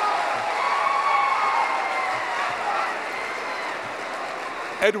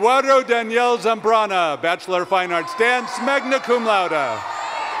 Eduardo Daniel Zambrana, Bachelor of Fine Arts, Dance, magna cum laude.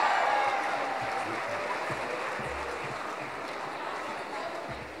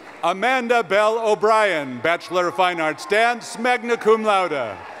 Amanda Bell O'Brien, Bachelor of Fine Arts, Dance, magna cum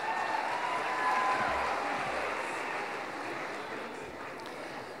laude.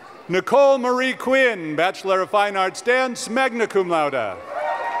 Nicole Marie Quinn, Bachelor of Fine Arts, Dance, magna cum laude.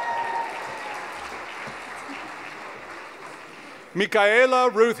 Michaela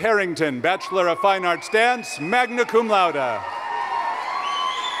Ruth Harrington, Bachelor of Fine Arts, Dance, magna cum laude.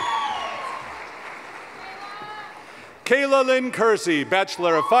 Kayla Lynn Kersey,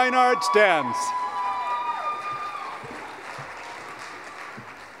 Bachelor of Fine Arts, Dance.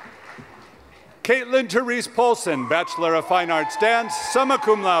 Caitlin Therese Polson, Bachelor of Fine Arts, Dance, summa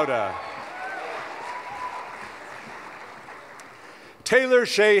cum laude. Taylor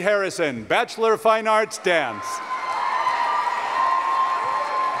Shea Harrison, Bachelor of Fine Arts, Dance.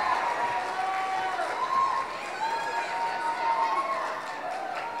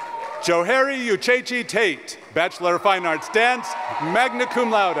 Johari Uchechi Tate, Bachelor of Fine Arts, Dance, magna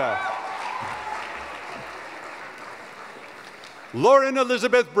cum laude. Lauren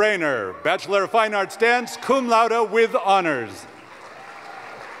Elizabeth Brainer, Bachelor of Fine Arts, Dance, cum laude with honors.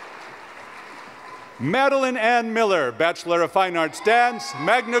 Madeline Ann Miller, Bachelor of Fine Arts, Dance,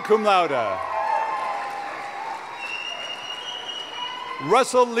 magna cum laude.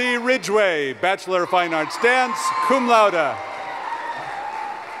 Russell Lee Ridgway, Bachelor of Fine Arts, Dance, cum laude.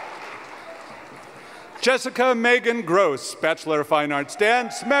 Jessica Megan Gross, Bachelor of Fine Arts,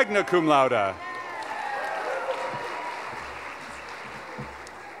 Dance, magna cum laude.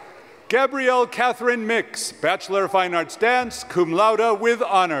 Gabrielle Catherine Mix, Bachelor of Fine Arts, Dance, cum laude with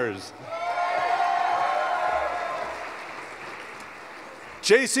honors.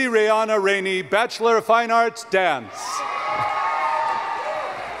 JC Rayana Rainey, Bachelor of Fine Arts, Dance.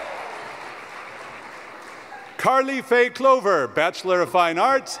 Carly Faye Clover, Bachelor of Fine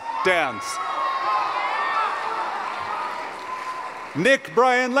Arts, Dance. Nick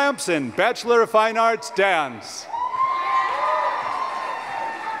Brian Lampson, Bachelor of Fine Arts, Dance.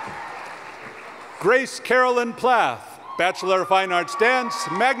 Grace Carolyn Plath, Bachelor of Fine Arts, Dance,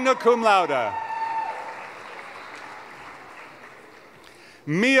 magna cum laude.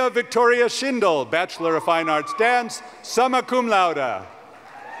 Mia Victoria Schindel, Bachelor of Fine Arts, Dance, summa cum laude.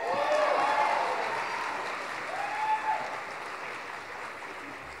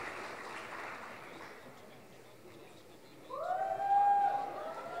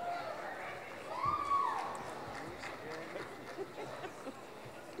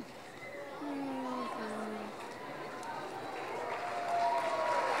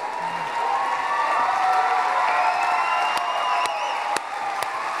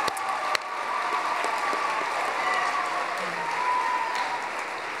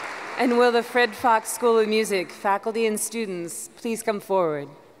 And will the Fred Fox School of Music faculty and students please come forward?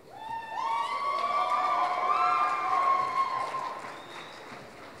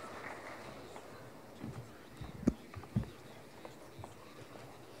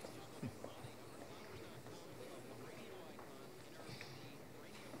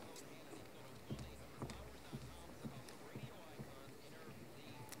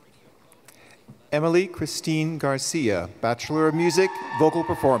 Emily Christine Garcia, Bachelor of Music, Vocal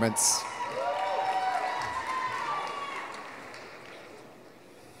Performance.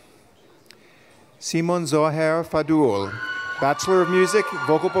 Simon Zohair Fadul, Bachelor of Music,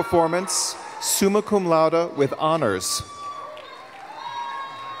 Vocal Performance, summa cum laude with honors.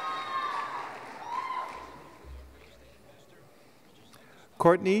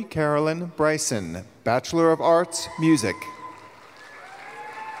 Courtney Carolyn Bryson, Bachelor of Arts, Music.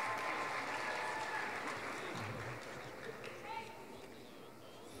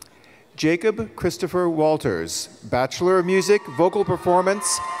 Jacob Christopher Walters, Bachelor of Music, Vocal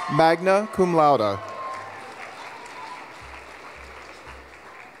Performance, magna cum laude.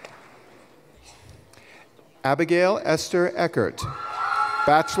 Abigail Esther Eckert,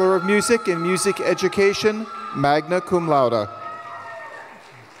 Bachelor of Music in Music Education, magna cum laude.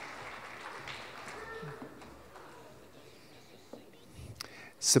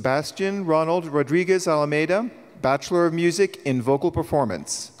 Sebastian Ronald Rodriguez Alameda, Bachelor of Music in Vocal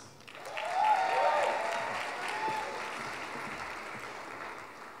Performance.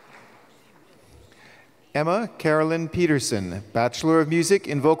 Emma Carolyn Peterson, Bachelor of Music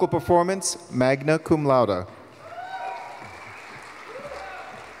in Vocal Performance, magna cum laude.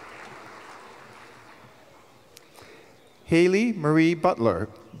 Haley Marie Butler,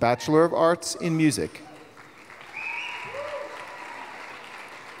 Bachelor of Arts in Music.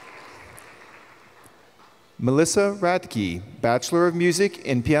 Melissa Radke, Bachelor of Music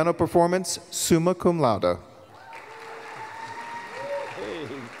in Piano Performance, summa cum laude.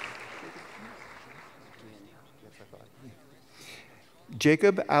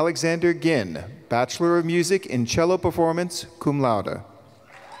 Jacob Alexander Ginn, Bachelor of Music in Cello Performance, cum laude.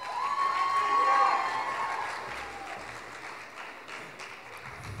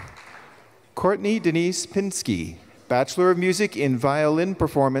 Courtney Denise Pinsky, Bachelor of Music in Violin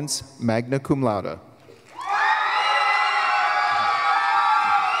Performance, magna cum laude.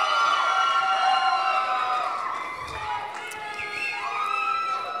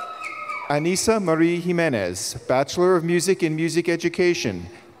 Anissa Marie Jimenez, Bachelor of Music in Music Education,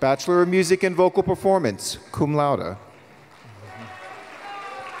 Bachelor of Music in Vocal Performance, cum laude.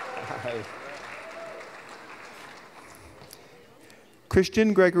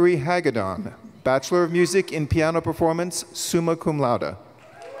 Christian Gregory Hagedorn, Bachelor of Music in Piano Performance, summa cum laude.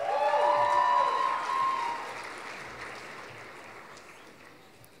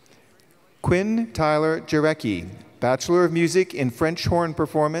 Quinn Tyler Jarecki, Bachelor of Music in French Horn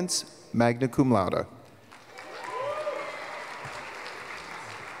Performance, magna cum laude.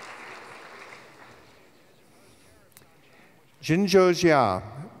 Jinzhou Jia,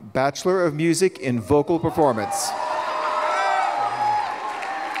 Bachelor of Music in Vocal Performance.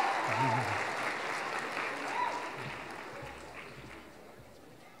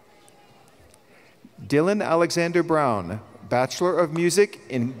 Dylan Alexander Brown, Bachelor of Music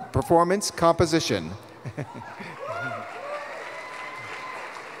in Performance Composition.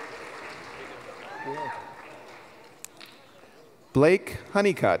 Blake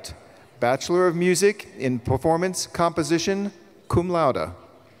Honeycutt, Bachelor of Music in Performance Composition, cum laude.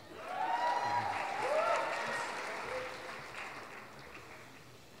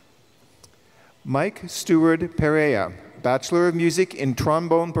 Mike Stewart Perea, Bachelor of Music in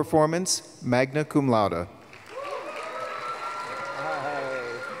Trombone Performance, magna cum laude.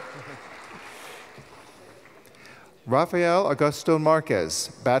 Rafael Augusto Marquez,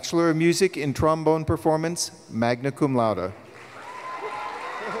 Bachelor of Music in Trombone Performance, magna cum laude.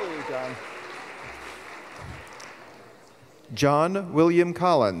 John William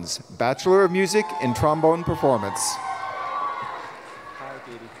Collins, Bachelor of Music in Trombone Performance. Hi,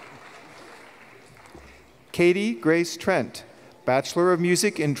 Katie. Katie Grace Trent, Bachelor of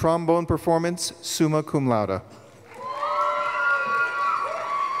Music in Trombone Performance, summa cum laude.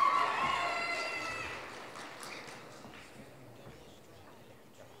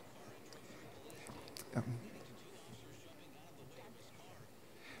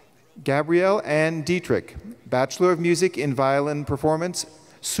 Gabrielle Ann Dietrich, Bachelor of Music in Violin Performance,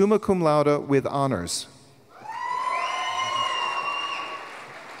 summa cum laude with honors.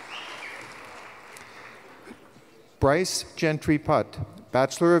 Bryce Gentry Putt,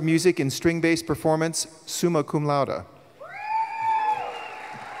 Bachelor of Music in String-Based Performance, summa cum laude.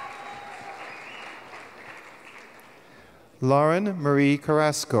 Lauren Marie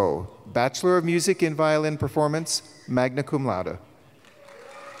Carrasco, Bachelor of Music in Violin Performance, magna cum laude.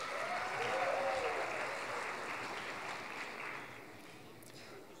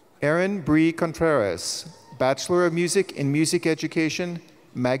 Erin Bree Contreras, Bachelor of Music in Music Education,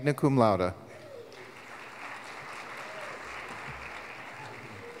 magna cum laude.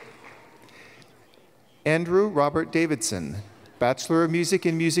 Andrew Robert Davidson, Bachelor of Music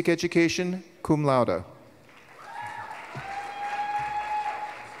in Music Education, cum laude.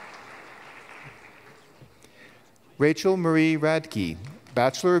 Rachel Marie Radke,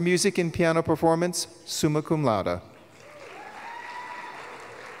 Bachelor of Music in Piano Performance, summa cum laude.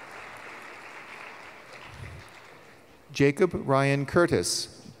 Jacob Ryan Curtis,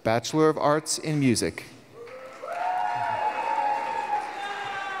 Bachelor of Arts in Music.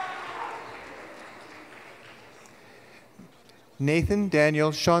 Nathan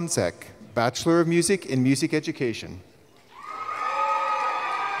Daniel Shonsek, Bachelor of Music in Music Education.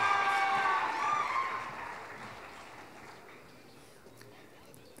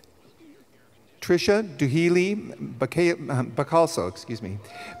 Trisha Duhili Bacalso,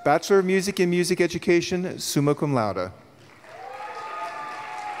 Bachelor of Music in Music Education, summa cum laude.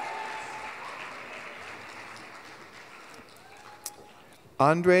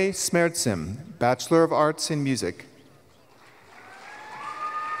 Andre Smertsim, Bachelor of Arts in Music.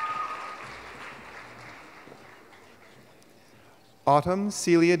 Autumn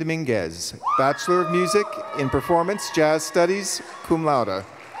Celia Dominguez, Bachelor of Music in Performance Jazz Studies, cum laude.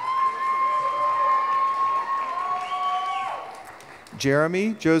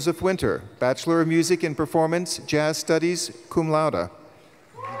 Jeremy Joseph Winter, Bachelor of Music in Performance Jazz Studies, cum laude.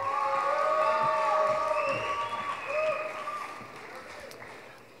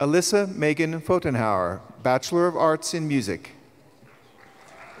 Alyssa Megan Fotenhauer, Bachelor of Arts in Music.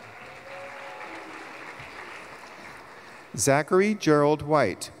 Zachary Gerald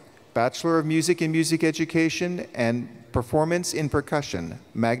White, Bachelor of Music in Music Education and Performance in Percussion,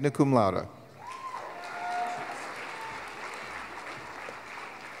 magna cum laude.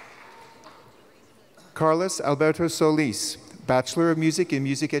 Carlos Alberto Solis, Bachelor of Music in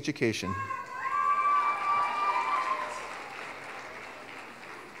Music Education.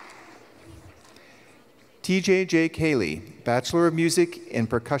 TJ Cayley, Bachelor of Music in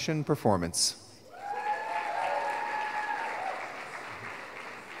Percussion Performance.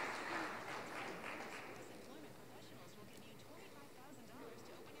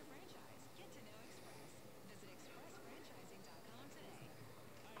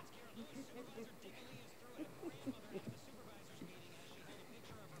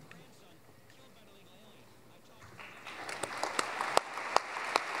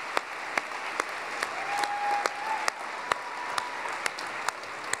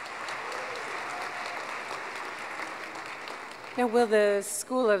 Now, will the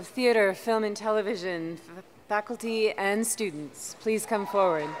School of Theater, Film, and Television faculty and students please come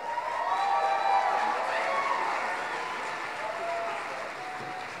forward?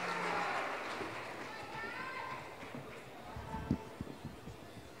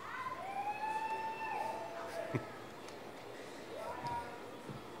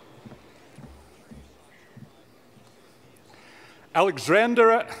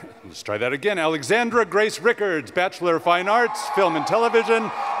 Alexandra Grace Rickards, Bachelor of Fine Arts, Film and Television,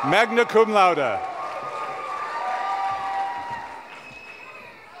 magna cum laude.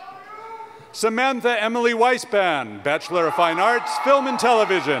 Samantha Emily Weisban, Bachelor of Fine Arts, Film and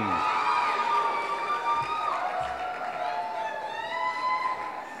Television.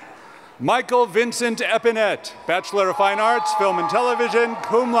 Michael Vincent Epinette, Bachelor of Fine Arts, Film and Television,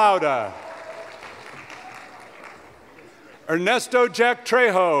 cum laude. Ernesto Jack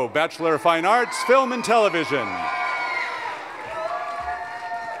Trejo, Bachelor of Fine Arts, Film and Television.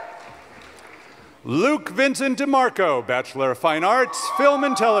 Luke Vincent DeMarco, Bachelor of Fine Arts, Film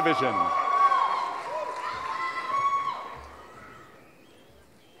and Television.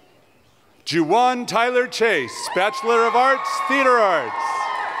 Juwan Tyler Chase, Bachelor of Arts, Theater Arts.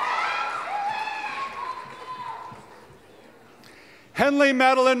 Henley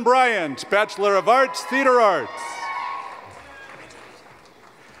Madeline Bryant, Bachelor of Arts, Theater Arts.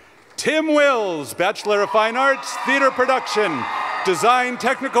 Tim Wills, Bachelor of Fine Arts, Theater Production, Design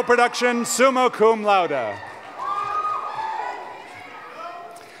Technical Production, summa cum laude.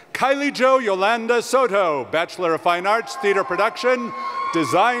 Kylie Jo Yolanda Soto, Bachelor of Fine Arts, Theater Production,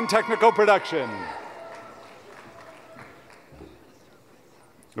 Design Technical Production.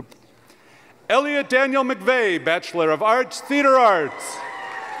 Elliot Daniel McVeigh, Bachelor of Arts, Theater Arts.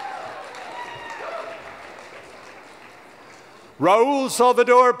 Raul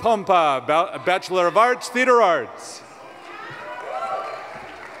Salvador Pompa, Bachelor of Arts, Theater Arts.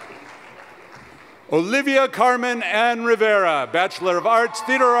 Olivia Carmen Ann Rivera, Bachelor of Arts,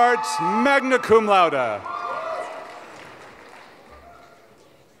 Theater Arts, magna cum laude.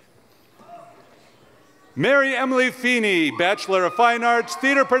 Mary Emily Feeney, Bachelor of Fine Arts,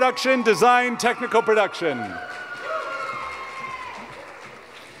 Theater Production, Design, Technical Production.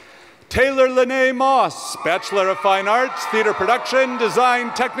 Taylor Lene Moss, Bachelor of Fine Arts, Theater Production,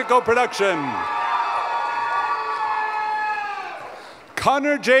 Design, Technical Production.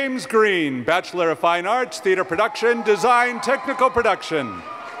 Connor James Green, Bachelor of Fine Arts, Theater Production, Design, Technical Production.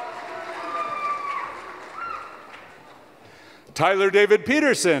 Tyler David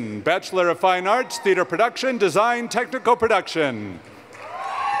Peterson, Bachelor of Fine Arts, Theater Production, Design, Technical Production.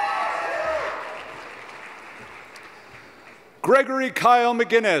 Gregory Kyle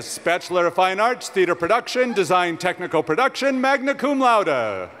McGinnis, Bachelor of Fine Arts, Theater Production, Design, Technical Production, magna cum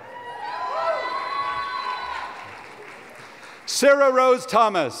laude. Sarah Rose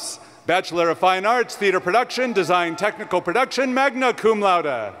Thomas, Bachelor of Fine Arts, Theater Production, Design, Technical Production, magna cum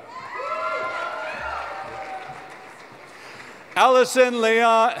laude. Allison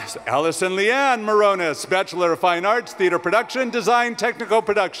Leanne Moronis, Bachelor of Fine Arts, Theater Production, Design, Technical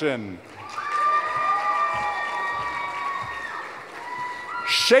Production.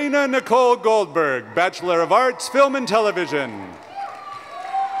 Shayna Nicole Goldberg, Bachelor of Arts, Film and Television.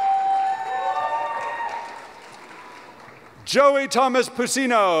 Joey Thomas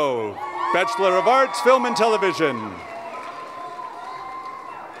Pusino, Bachelor of Arts, Film and Television.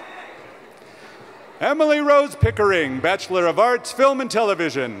 Emily Rose Pickering, Bachelor of Arts, Film and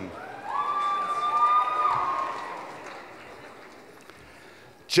Television.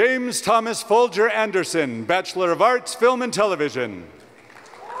 James Thomas Folger Anderson, Bachelor of Arts, Film and Television.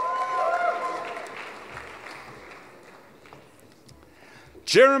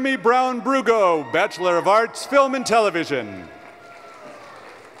 Jeremy Brown Brugo, Bachelor of Arts, Film and Television.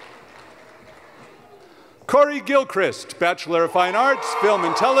 Corey Gilchrist, Bachelor of Fine Arts, Film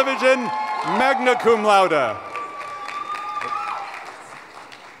and Television, magna cum laude.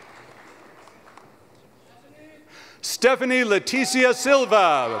 Stephanie Leticia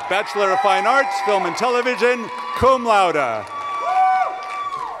Silva, Bachelor of Fine Arts, Film and Television, cum laude.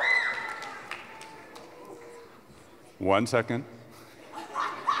 1 second.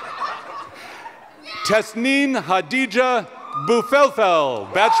 Tesneen Hadija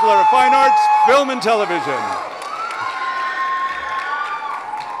Bufelfel, Bachelor of Fine Arts, Film and Television.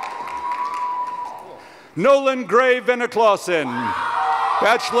 Nolan Gray Veneclausen,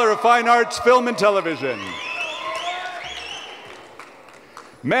 Bachelor of Fine Arts, Film and Television.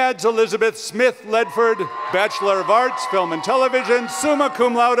 Mads Elizabeth Smith Ledford, Bachelor of Arts, Film and Television, summa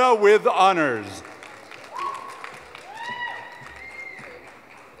cum laude with honors.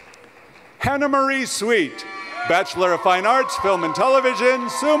 Hannah Marie Sweet, Bachelor of Fine Arts, Film and Television,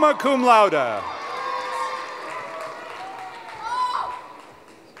 summa cum laude.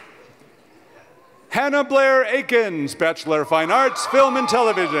 Hannah Blair Akins, Bachelor of Fine Arts, Film and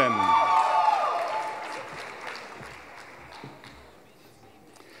Television.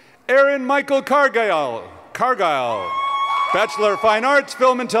 Aaron Michael Cargyle, Bachelor of Fine Arts,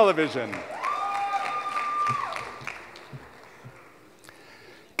 Film and Television.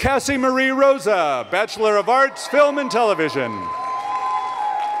 Cassie Marie Rosa, Bachelor of Arts, Film and Television.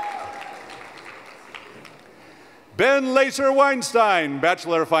 Ben Lacer Weinstein,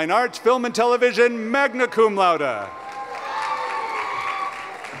 Bachelor of Fine Arts, Film and Television, magna cum laude.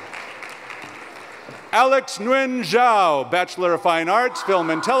 Alex Nguyen Zhao, Bachelor of Fine Arts, Film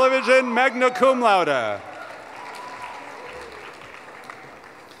and Television, magna cum laude.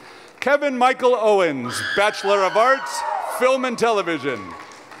 Kevin Michael Owens, Bachelor of Arts, Film and Television.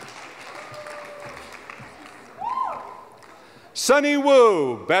 Sunny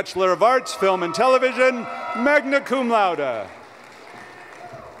Wu, Bachelor of Arts, Film and Television, magna cum laude.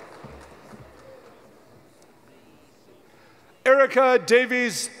 Eric Erica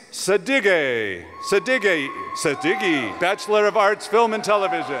Davies Sadigi, Bachelor of Arts, Film and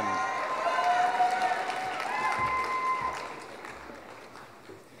Television.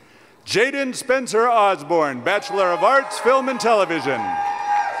 Jaden Spencer Osborne, Bachelor of Arts, Film and Television.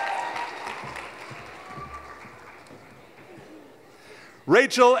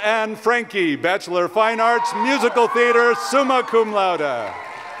 Rachel Ann Frankie, Bachelor of Fine Arts, Musical Theater, summa cum laude.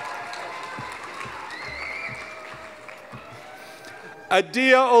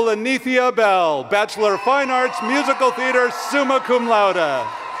 Adia Olanithia Bell, Bachelor of Fine Arts, Musical Theater, summa cum laude.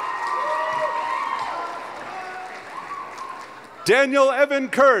 Daniel Evan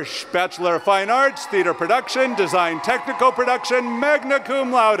Kirsch, Bachelor of Fine Arts, Theater Production, Design Technical Production, magna cum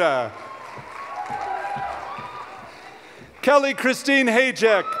laude. Kelly Christine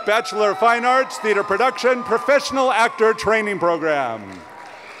Hajek, Bachelor of Fine Arts, Theater Production, Professional Actor Training Program.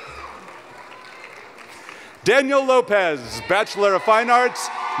 Daniel Lopez, Bachelor of Fine Arts,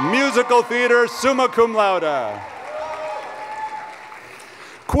 Musical Theater, summa cum laude.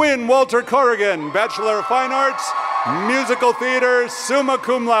 Quinn Walter Corrigan, Bachelor of Fine Arts, Musical Theater, summa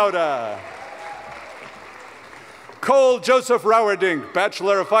cum laude. Cole Joseph Rauerdink,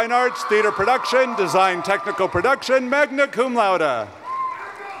 Bachelor of Fine Arts, Theater Production, Design Technical Production, magna cum laude.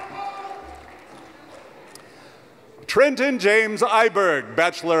 Trenton James Iberg,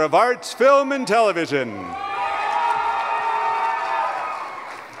 Bachelor of Arts, Film and Television.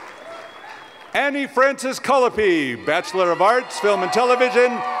 Annie Frances Colopy, Bachelor of Arts, Film and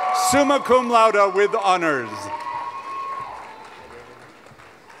Television, summa cum laude with honors.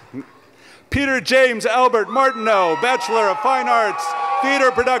 Peter James Albert Martineau, Bachelor of Fine Arts,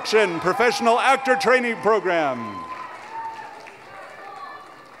 Theater Production, Professional Actor Training Program.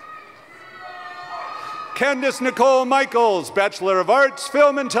 Candice Nicole Michaels, Bachelor of Arts,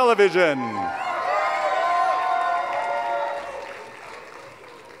 Film and Television.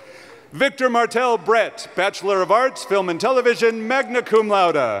 Victor Martel Brett, Bachelor of Arts, Film and Television, magna cum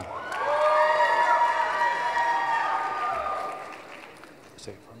laude.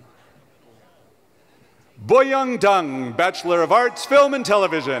 Boyoung Dung, Bachelor of Arts, Film and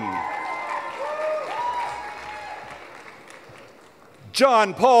Television.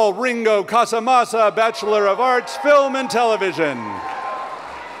 John Paul Ringo Casamasa, Bachelor of Arts, Film and Television.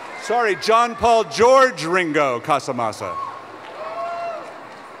 Sorry, John Paul George Ringo Casamasa.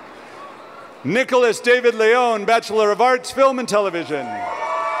 Nicholas David Leone, Bachelor of Arts, Film and Television.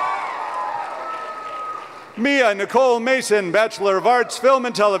 Mia Nicole Mason, Bachelor of Arts, Film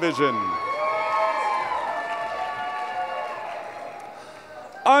and Television.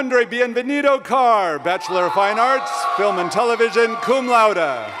 Andre Bienvenido Carr, Bachelor of Fine Arts, Film and Television, cum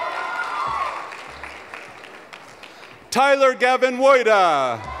laude. Tyler Gavin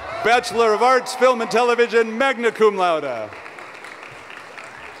Woida, Bachelor of Arts, Film and Television, magna cum laude.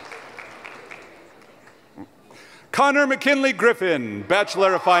 Connor McKinley Griffin,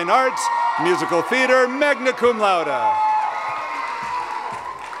 Bachelor of Fine Arts, Musical Theater, magna cum laude.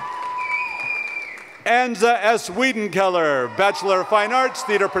 Anza S. Wiedenkeller, Bachelor of Fine Arts,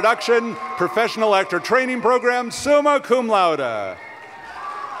 Theater Production, Professional Actor Training Program, summa cum laude.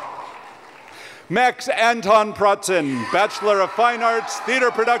 Max Anton Protzen, Bachelor of Fine Arts,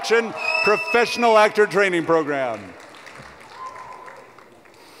 Theater Production, Professional Actor Training Program.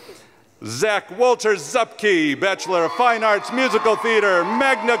 Zach Walter Zupke, Bachelor of Fine Arts, Musical Theater,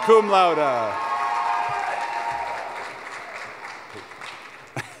 magna cum laude.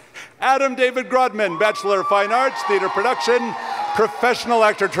 Adam David Grodman, Bachelor of Fine Arts, Theater Production, Professional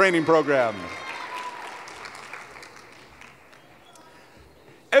Actor Training Program.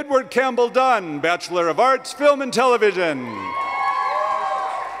 Edward Campbell Dunn, Bachelor of Arts, Film and Television.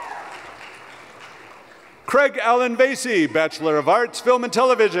 Craig Allen Vasey, Bachelor of Arts, Film and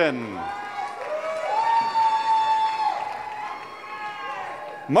Television.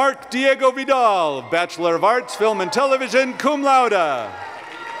 Mark Diego Vidal, Bachelor of Arts, Film and Television, cum laude.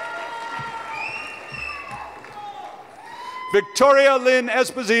 Victoria Lynn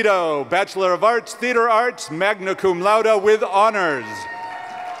Esposito, Bachelor of Arts, Theater Arts, magna cum laude with honors.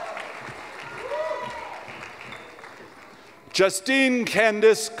 Justine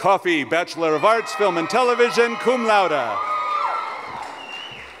Candice Coffey, Bachelor of Arts, Film and Television, cum laude.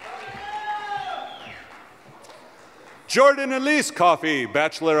 Jordan Elise Coffey,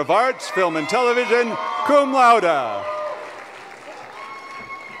 Bachelor of Arts, Film and Television, cum laude.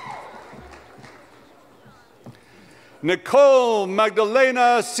 Nicole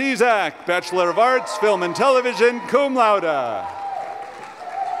Magdalena Cizak, Bachelor of Arts, Film and Television, cum laude.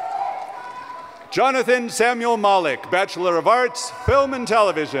 Jonathan Samuel Malik, Bachelor of Arts, Film and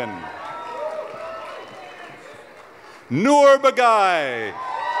Television. Noor Bagai,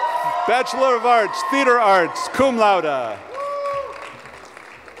 Bachelor of Arts, Theater Arts, cum laude.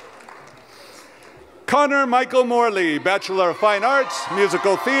 Connor Michael Morley, Bachelor of Fine Arts,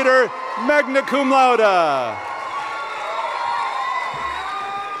 Musical Theater, magna cum laude.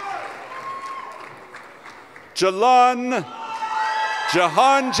 Jahan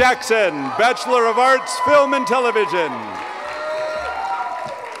Jackson, Bachelor of Arts, Film and Television.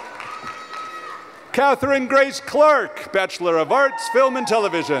 Catherine Grace Clark, Bachelor of Arts, Film and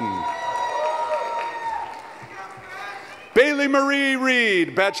Television. Bailey Marie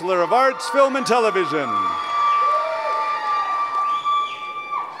Reed, Bachelor of Arts, Film and Television.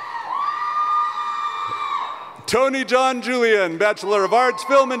 Tony John Julian, Bachelor of Arts,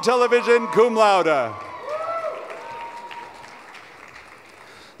 Film and Television, cum laude.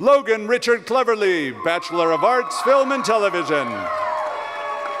 Logan Richard Cleverly, Bachelor of Arts, Film and Television.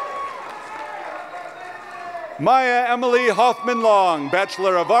 Maya Emily Hoffman Long,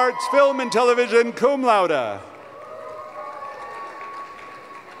 Bachelor of Arts, Film and Television, cum laude.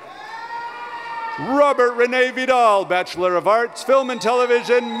 Robert Rene Vidal, Bachelor of Arts, Film and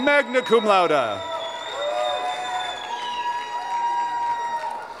Television, magna cum laude.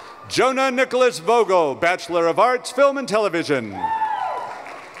 Jonah Nicholas Vogel, Bachelor of Arts, Film and Television.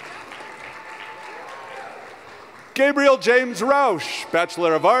 Gabriel James Rausch,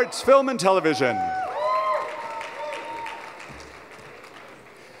 Bachelor of Arts, Film and Television.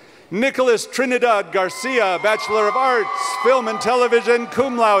 Nicholas Trinidad Garcia, Bachelor of Arts, Film and Television,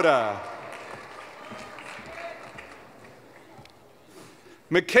 cum laude.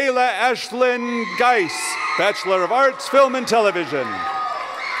 Michaela Ashlyn Geis, Bachelor of Arts, Film and Television.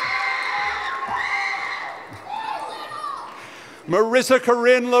 Marissa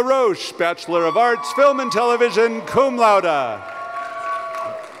Corinne LaRoche, Bachelor of Arts, Film and Television, cum laude.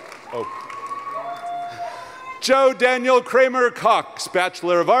 Oh. Joe Daniel Kramer Cox,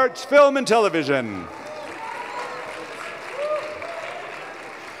 Bachelor of Arts, Film and Television.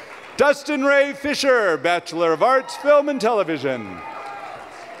 Dustin Ray Fisher, Bachelor of Arts, Film and Television.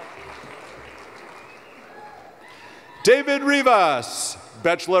 David Rivas,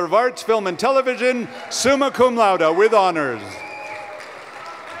 Bachelor of Arts, Film and Television, summa cum laude with honors.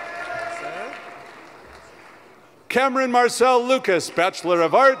 Cameron Marcel Lucas, Bachelor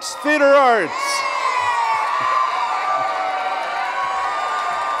of Arts, Theater Arts.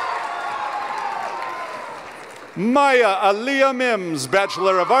 Maya Aliyah Mims,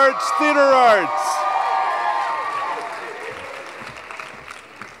 Bachelor of Arts, Theater Arts.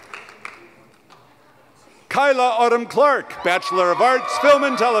 Kyla Autumn Clark, Bachelor of Arts, Film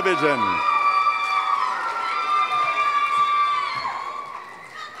and Television.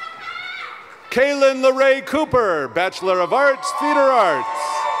 Kaylin LeRae Cooper, Bachelor of Arts, Theater Arts.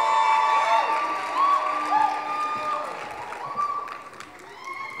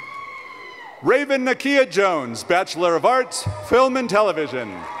 Raven Nakia Jones, Bachelor of Arts, Film and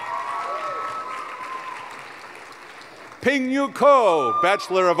Television. Ping Yu Ko,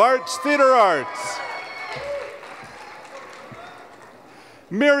 Bachelor of Arts, Theater Arts.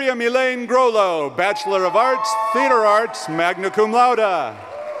 Miriam Elaine Grollo, Bachelor of Arts, Theater Arts, magna cum laude.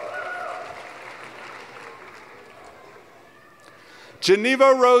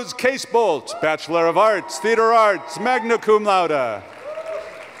 Geneva Rose Casebolt, Bachelor of Arts, Theater Arts, magna cum laude.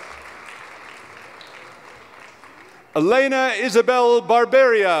 Elena Isabel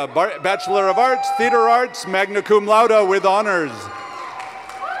Barberia, Bachelor of Arts, Theater Arts, magna cum laude with honors.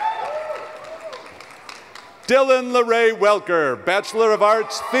 Dylan LeRae Welker, Bachelor of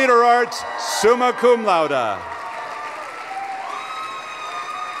Arts, Theater Arts, summa cum laude.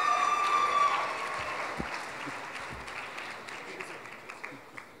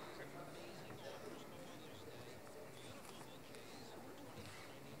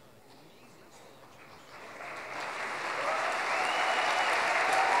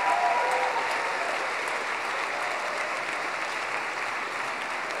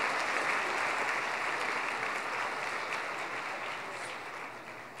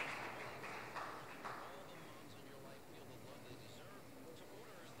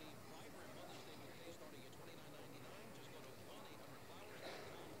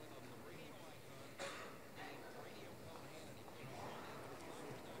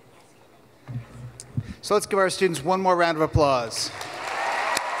 So let's give our students one more round of applause.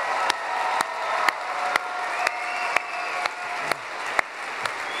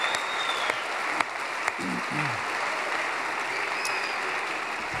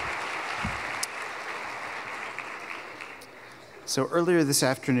 So earlier this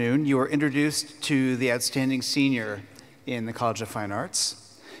afternoon, you were introduced to the outstanding senior in the College of Fine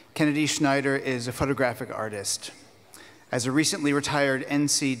Arts. Kennedy Schneider is a photographic artist. As a recently retired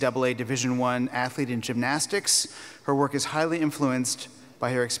NCAA Division I athlete in gymnastics, her work is highly influenced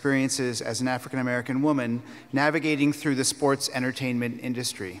by her experiences as an African-American woman navigating through the sports entertainment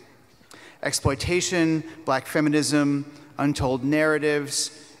industry. Exploitation, Black feminism, untold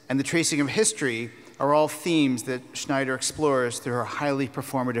narratives, and the tracing of history are all themes that Schneider explores through her highly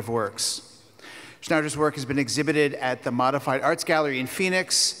performative works. Schneider's work has been exhibited at the Modified Arts Gallery in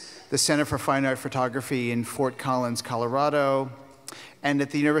Phoenix, the Center for Fine Art Photography in Fort Collins, Colorado, and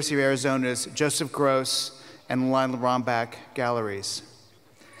at the University of Arizona's Joseph Gross and Lionel Rombach galleries.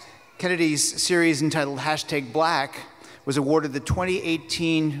 Kennedy's series entitled #Black was awarded the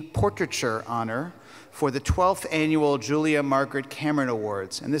 2018 Portraiture honor for the 12th annual Julia Margaret Cameron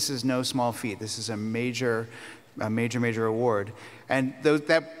Awards. And this is no small feat. This is a major award. And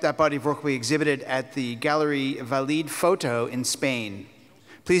that body of work will be exhibited at the Gallery Valide Photo in Spain.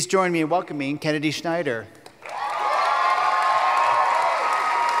 Please join me in welcoming Kennedy Schneider.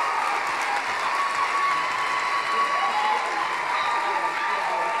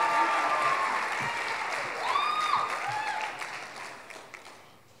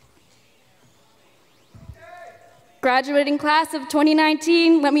 Graduating class of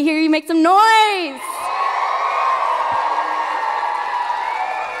 2019, let me hear you make some noise.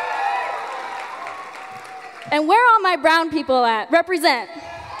 And where are all my brown people at? Represent.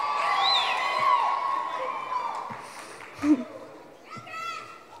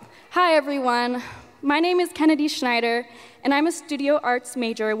 Hi, everyone. My name is Kennedy Schneider, and I'm a studio arts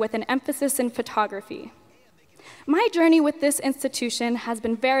major with an emphasis in photography. My journey with this institution has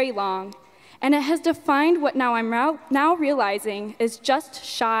been very long, and it has defined what I'm now realizing is just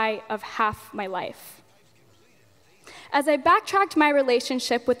shy of half my life. As I backtracked my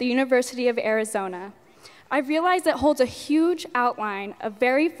relationship with the University of Arizona, I realized it holds a huge outline of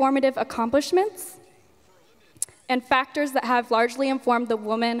very formative accomplishments and factors that have largely informed the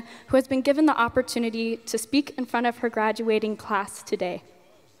woman who has been given the opportunity to speak in front of her graduating class today.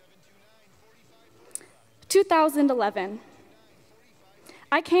 2011.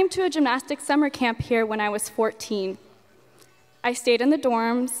 I came to a gymnastics summer camp here when I was 14. I stayed in the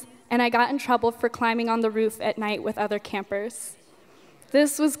dorms, and I got in trouble for climbing on the roof at night with other campers.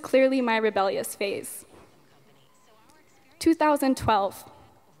 This was clearly my rebellious phase. 2012.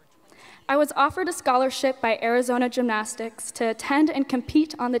 I was offered a scholarship by Arizona Gymnastics to attend and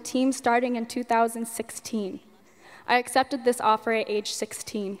compete on the team starting in 2016. I accepted this offer at age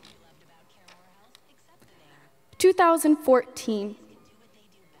 16. 2014.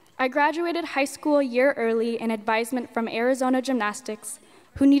 I graduated high school a year early in advisement from Arizona Gymnastics,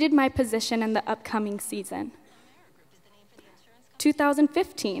 who needed my position in the upcoming season.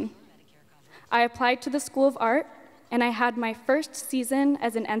 2015. I applied to the School of Art, and I had my first season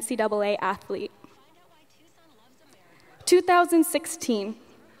as an NCAA athlete. 2016,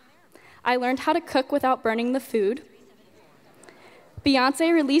 I learned how to cook without burning the food.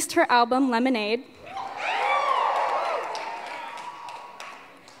 Beyoncé released her album, Lemonade.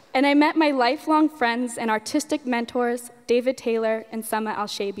 And I met my lifelong friends and artistic mentors, David Taylor and Sama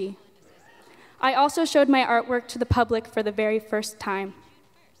Al-Shaibi. I also showed my artwork to the public for the very first time.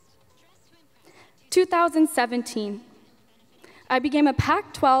 2017, I became a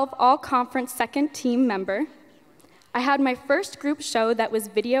Pac-12 all-conference second team member. I had my first group show that was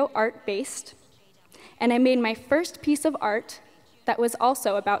video art-based, and I made my first piece of art that was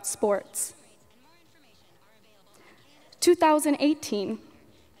also about sports. 2018,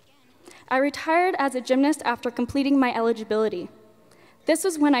 I retired as a gymnast after completing my eligibility. This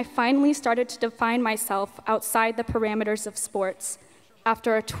was when I finally started to define myself outside the parameters of sports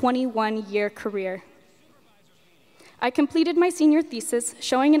after a 21-year career. I completed my senior thesis,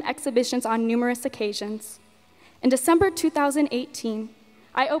 showing in exhibitions on numerous occasions. In December 2018,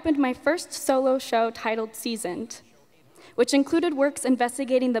 I opened my first solo show titled Seasoned, which included works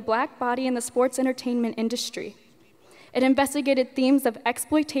investigating the Black body in the sports entertainment industry. It investigated themes of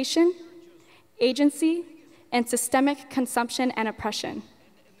exploitation, agency, and systemic consumption and oppression.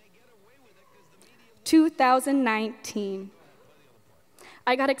 2019.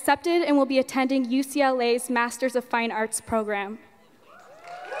 I got accepted and will be attending UCLA's Masters of Fine Arts program.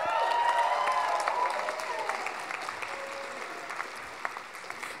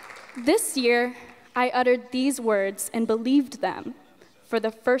 This year, I uttered these words and believed them for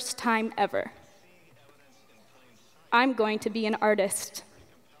the first time ever. I'm going to be an artist.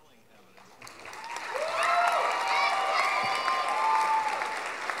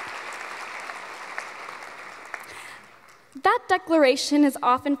 That declaration is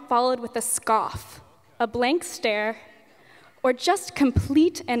often followed with a scoff, a blank stare, or just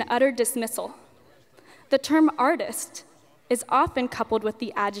complete and utter dismissal. The term artist is often coupled with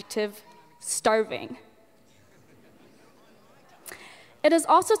the adjective starving. It is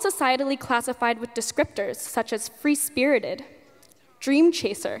also societally classified with descriptors such as free-spirited, dream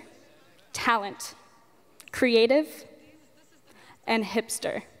chaser, talent, creative, and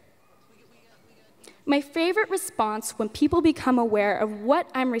hipster. My favorite response when people become aware of what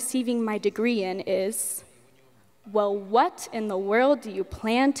I'm receiving my degree in is, well, what in the world do you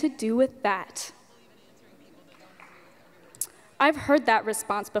plan to do with that? I've heard that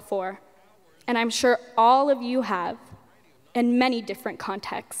response before, and I'm sure all of you have, in many different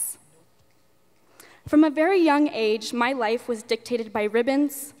contexts. From a very young age, my life was dictated by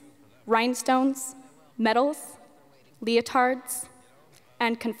ribbons, rhinestones, medals, leotards,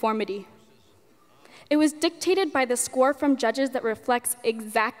 and conformity. It was dictated by the score from judges that reflects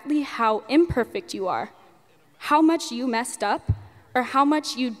exactly how imperfect you are, how much you messed up, or how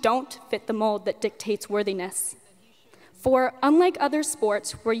much you don't fit the mold that dictates worthiness. For unlike other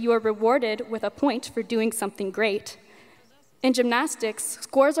sports where you are rewarded with a point for doing something great, in gymnastics,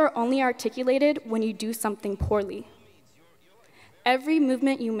 scores are only articulated when you do something poorly. Every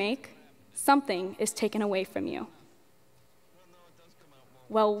movement you make, something is taken away from you.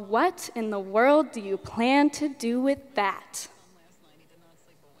 Well, what in the world do you plan to do with that?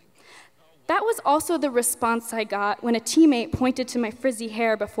 That was also the response I got when a teammate pointed to my frizzy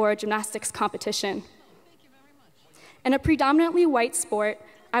hair before a gymnastics competition. In a predominantly white sport,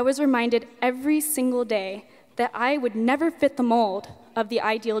 I was reminded every single day that I would never fit the mold of the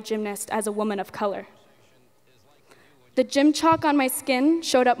ideal gymnast as a woman of color. The gym chalk on my skin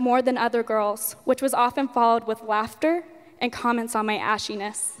showed up more than other girls, which was often followed with laughter and comments on my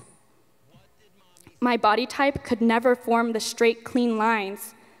ashiness. My body type could never form the straight, clean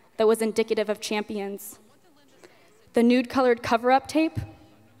lines that was indicative of champions. The nude-colored cover-up tape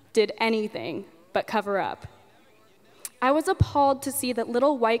did anything but cover up. I was appalled to see that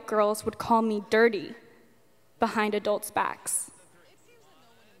little white girls would call me dirty behind adults' backs.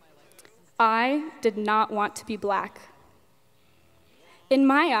 I did not want to be black. In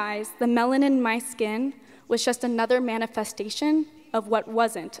my eyes, the melanin in my skin was just another manifestation of what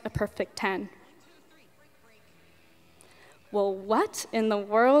wasn't a perfect 10. Well, what in the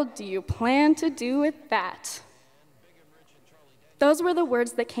world do you plan to do with that? Those were the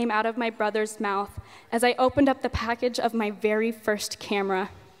words that came out of my brother's mouth as I opened up the package of my very first camera.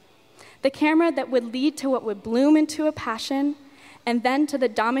 The camera that would lead to what would bloom into a passion, and then to the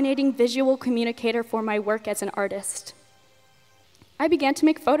dominating visual communicator for my work as an artist. I began to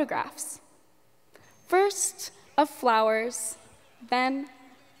make photographs. First of flowers, then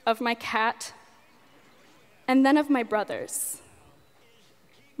of my cat, and then of my brothers.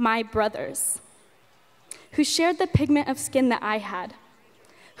 My brothers, who shared the pigment of skin that I had,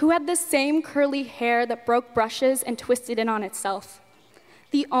 who had the same curly hair that broke brushes and twisted in on itself.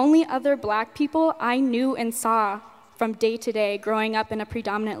 The only other black people I knew and saw from day to day growing up in a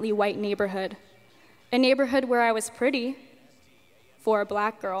predominantly white neighborhood. A neighborhood where I was pretty for a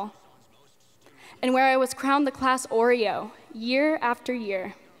black girl, and where I was crowned the class Oreo year after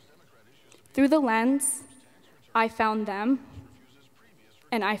year. Through the lens, I found them,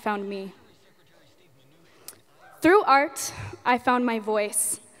 and I found me. Through art, I found my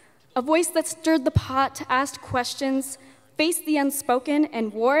voice, a voice that stirred the pot, asked questions, faced the unspoken,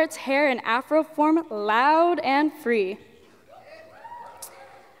 and wore its hair in afro form loud and free.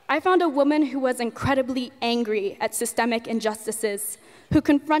 I found a woman who was incredibly angry at systemic injustices, who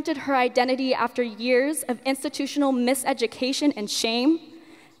confronted her identity after years of institutional miseducation and shame,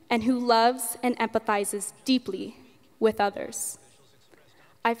 and who loves and empathizes deeply with others.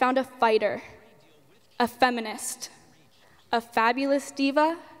 I found a fighter, a feminist, a fabulous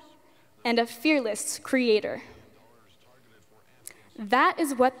diva, and a fearless creator. That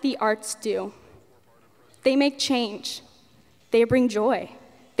is what the arts do. They make change, they bring joy,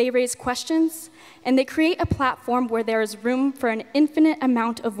 they raise questions, and they create a platform where there is room for an infinite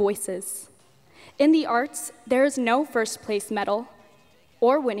amount of voices. In the arts, there is no first place medal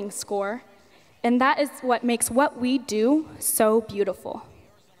or winning score, and that is what makes what we do so beautiful.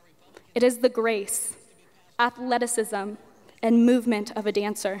 It is the grace, athleticism, and movement of a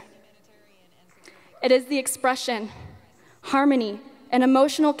dancer. It is the expression, harmony, and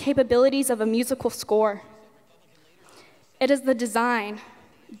emotional capabilities of a musical score. It is the design,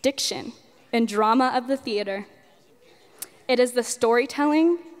 diction, and drama of the theater. It is the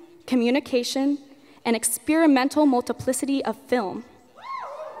storytelling, communication, and experimental multiplicity of film.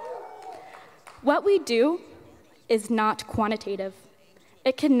 What we do is not quantitative.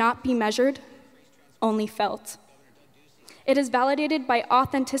 It cannot be measured, only felt. It is validated by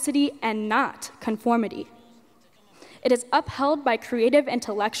authenticity and not conformity. It is upheld by creative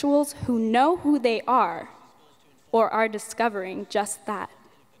intellectuals who know who they are or are discovering just that.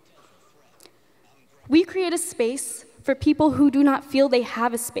 We create a space for people who do not feel they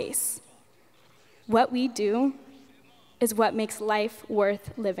have a space. What we do is what makes life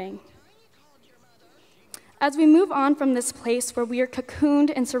worth living. As we move on from this place where we are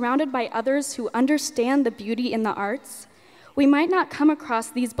cocooned and surrounded by others who understand the beauty in the arts, we might not come across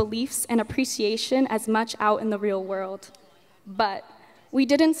these beliefs and appreciation as much out in the real world. But we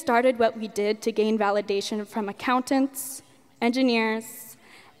didn't start what we did to gain validation from accountants, engineers,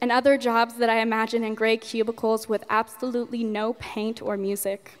 and other jobs that I imagine in gray cubicles with absolutely no paint or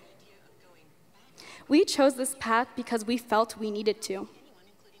music. We chose this path because we felt we needed to.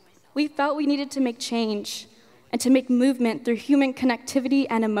 We felt we needed to make change and to make movement through human connectivity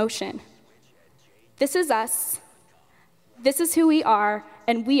and emotion. This is us. This is who we are,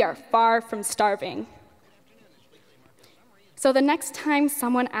 and we are far from starving. So the next time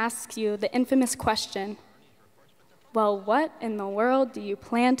someone asks you the infamous question, well, what in the world do you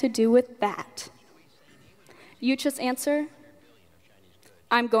plan to do with that? You just answer,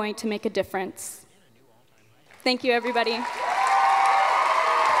 I'm going to make a difference. Thank you, everybody.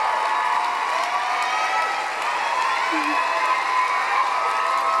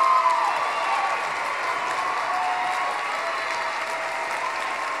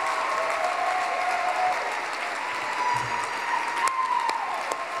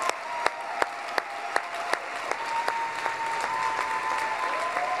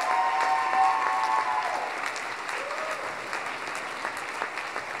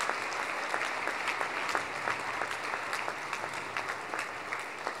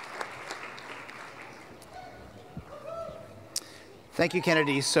 Thank you,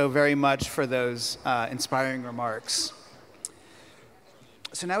 Kennedy, so very much for those inspiring remarks.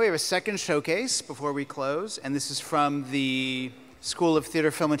 So now we have a second showcase before we close, and this is from the School of Theater,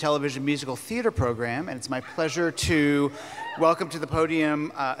 Film, and Television Musical Theater program, and it's my pleasure to welcome to the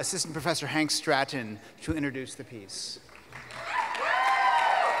podium Assistant Professor Hank Stratton to introduce the piece.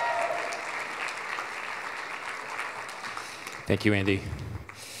 Thank you, Andy.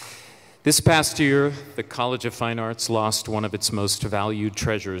 This past year, the College of Fine Arts lost one of its most valued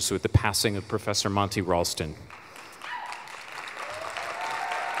treasures with the passing of Professor Monty Ralston.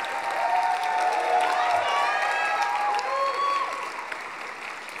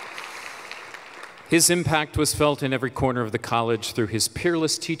 His impact was felt in every corner of the college through his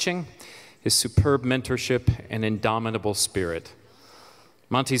peerless teaching, his superb mentorship, and indomitable spirit.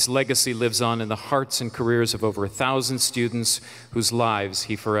 Monty's legacy lives on in the hearts and careers of over 1,000 students whose lives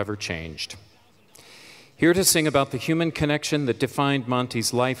he forever changed. Here to sing about the human connection that defined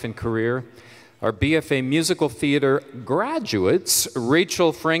Monty's life and career are BFA Musical Theater graduates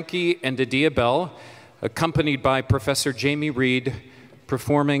Rachel Franke and Adia Bell, accompanied by Professor Jamie Reed,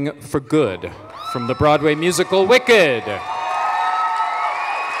 performing For Good from the Broadway musical Wicked.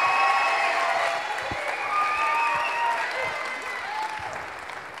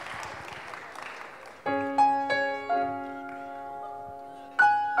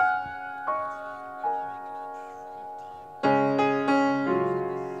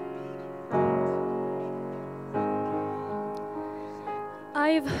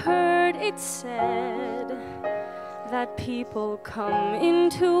 I've heard it said that people come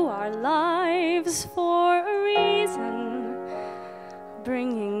into our lives for a reason,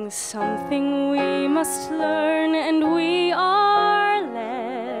 bringing something we must learn, and we are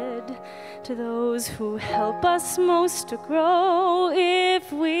led to those who help us most to grow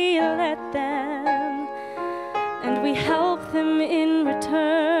if we let them, and we help them in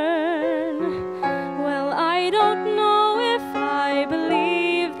return. Well, I don't know if I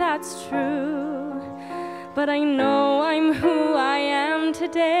believe that's true, but I know I'm who I am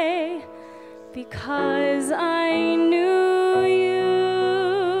today because I knew you.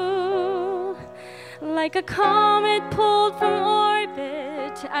 Like a comet pulled from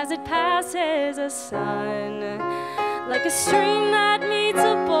orbit as it passes a sun, like a stream that meets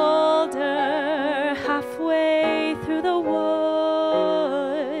a boulder halfway through the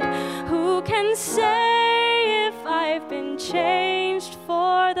wood. Who can say if I've been changed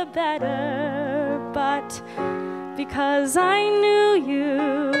for the better? But because I knew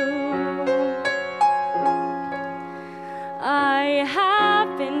you, I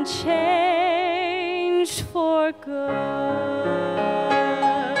have been changed for good.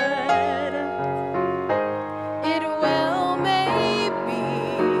 It well may be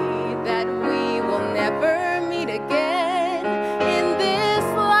that we will never meet again in this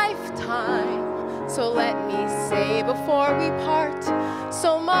lifetime. So let me say before we part,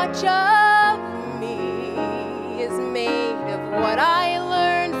 so much of me is made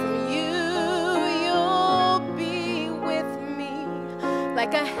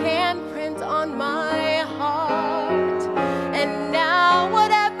like a handprint on my heart. And now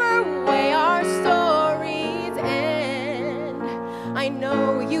whatever way our stories end, I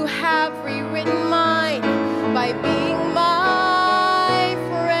know you have rewritten mine by being my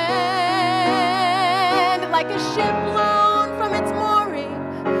friend. Like a ship blown from its mooring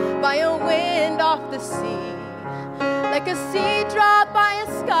by a wind off the sea, like a sea drop by a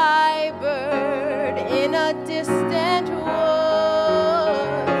skybird in a distant wood.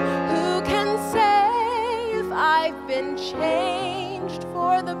 Who can say if I've been changed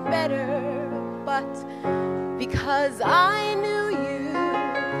for the better? But because I knew you,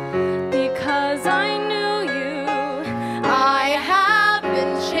 because I knew you, I have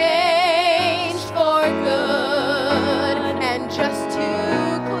been changed for good. And just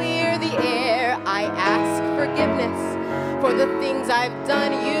to clear the air, I ask forgiveness for the things I've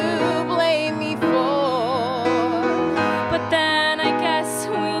done you blame me for. But then I guess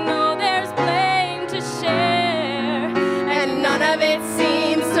we know there's blame to share, and none of it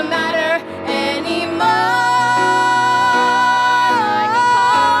seems to matter anymore.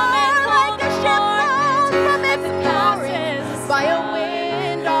 Like a ship blown from its mooring by a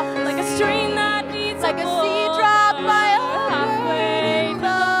wind off the like a stream that needs like a sea drop by a halfway in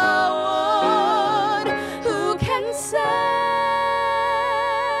the wood. Who can say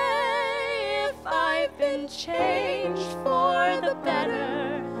if I've been changed for the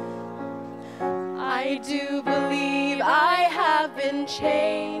better? I do believe I have been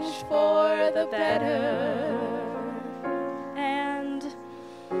changed for the better. and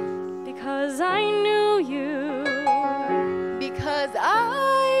because I knew you, Because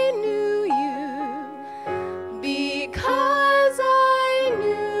I knew you, because I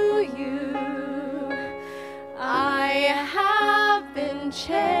knew you, I have been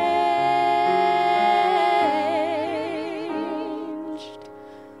changed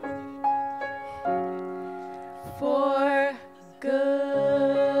for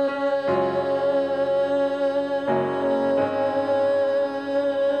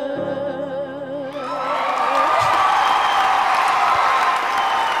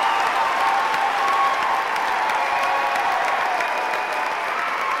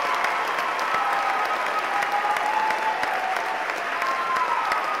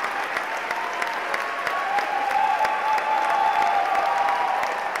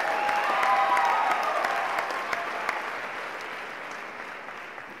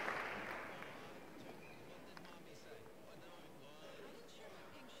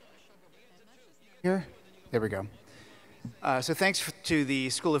Here? There we go. So thanks to the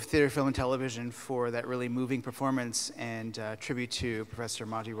School of Theater, Film, and Television for that really moving performance and tribute to Professor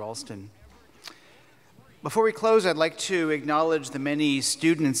Monty Ralston. Before we close, I'd like to acknowledge the many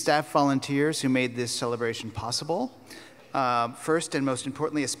student and staff volunteers who made this celebration possible. First and most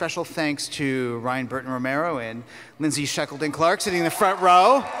importantly, a special thanks to Ryan Burton Romero and Lindsay Shackleton Clark sitting in the front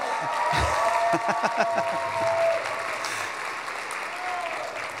row.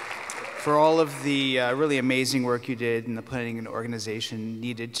 For all of the really amazing work you did in the planning and organization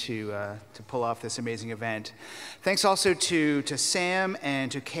needed to pull off this amazing event. Thanks also to Sam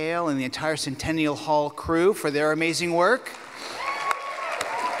and to Kale and the entire Centennial Hall crew for their amazing work.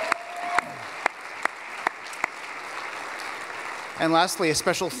 And lastly, a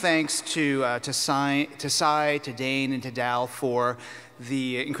special thanks to Sai, to Dane, and to Dal for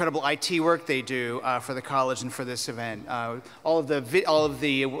the incredible IT work they do for the college and for this event. All of the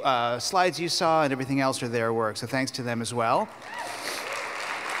slides you saw and everything else are their work, so thanks to them as well.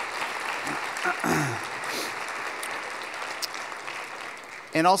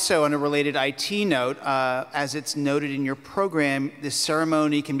 And also, on a related IT note, as it's noted in your program, this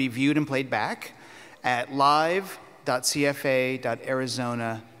ceremony can be viewed and played back at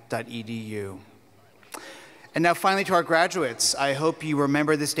live.cfa.arizona.edu. And now finally to our graduates, I hope you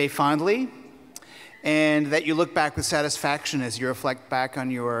remember this day fondly and that you look back with satisfaction as you reflect back on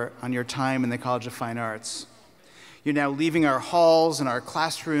your time in the College of Fine Arts. You're now leaving our halls and our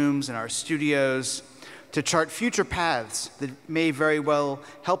classrooms and our studios to chart future paths that may very well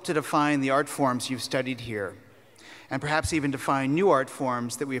help to define the art forms you've studied here, and perhaps even define new art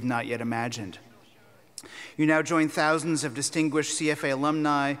forms that we have not yet imagined. You now join thousands of distinguished CFA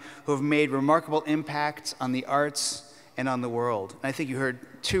alumni who have made remarkable impacts on the arts and on the world. And I think you heard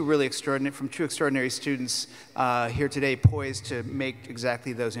two extraordinary students here today poised to make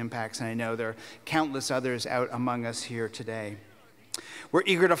exactly those impacts, and I know there are countless others out among us here today. We're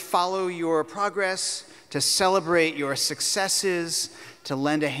eager to follow your progress, to celebrate your successes, to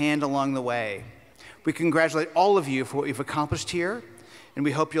lend a hand along the way. We congratulate all of you for what you've accomplished here, and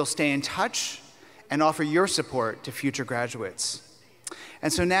we hope you'll stay in touch and offer your support to future graduates.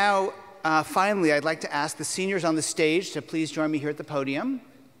 And so now, finally, I'd like to ask the seniors on the stage to please join me here at the podium.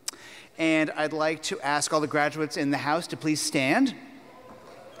 And I'd like to ask all the graduates in the house to please stand.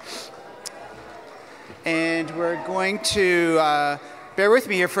 And we're going to, bear with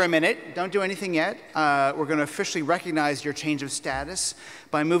me here for a minute. Don't do anything yet. We're going to officially recognize your change of status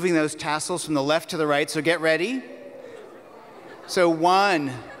by moving those tassels from the left to the right. So get ready. So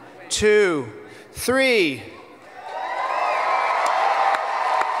 1, 2, 3.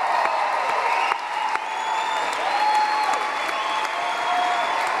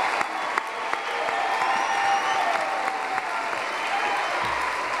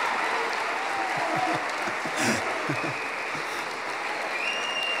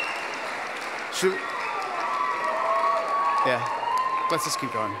 Yeah, let's just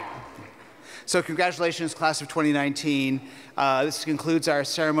keep going. So congratulations, class of 2019. This concludes our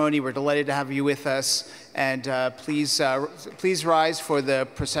ceremony. We're delighted to have you with us. And please rise for the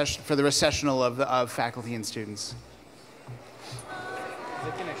recessional of faculty and students. Is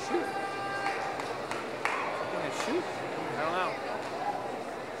it gonna shoot? Is it gonna shoot? I don't know.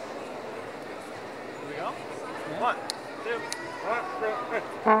 Here we go. 1, 1.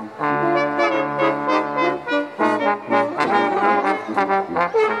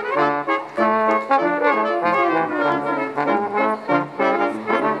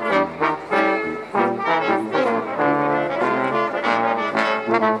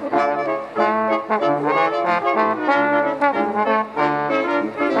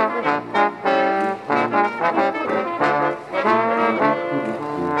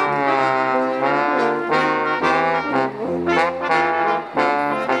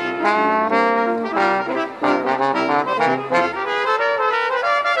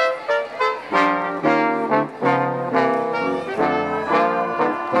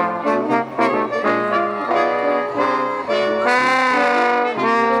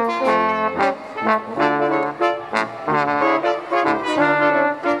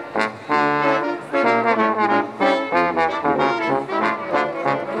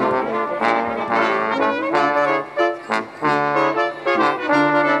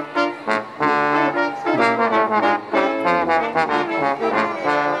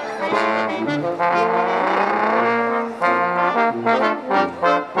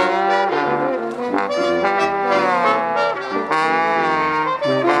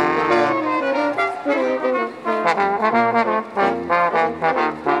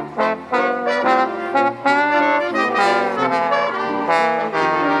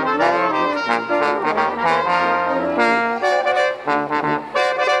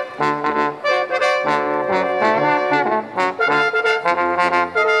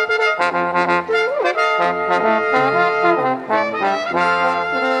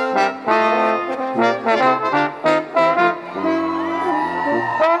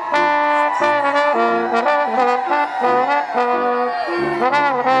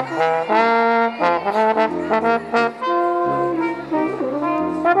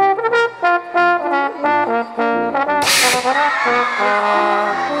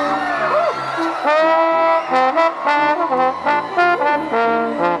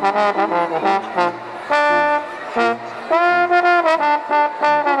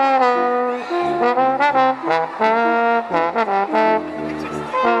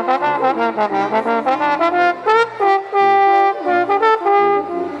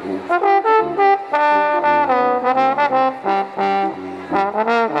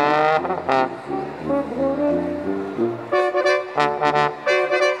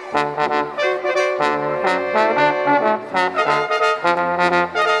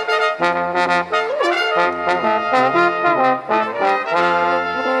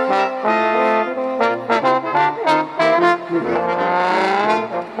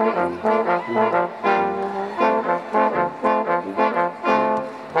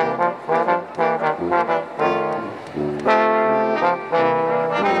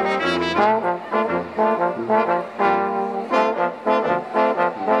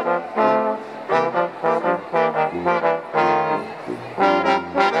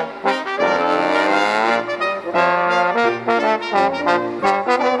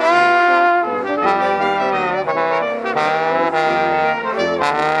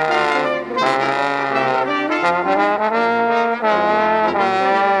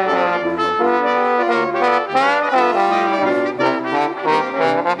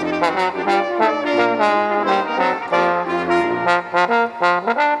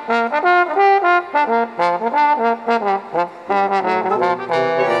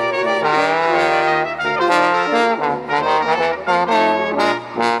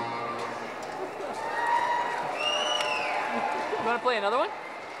 another one?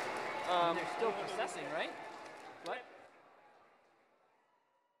 They're still processing, right?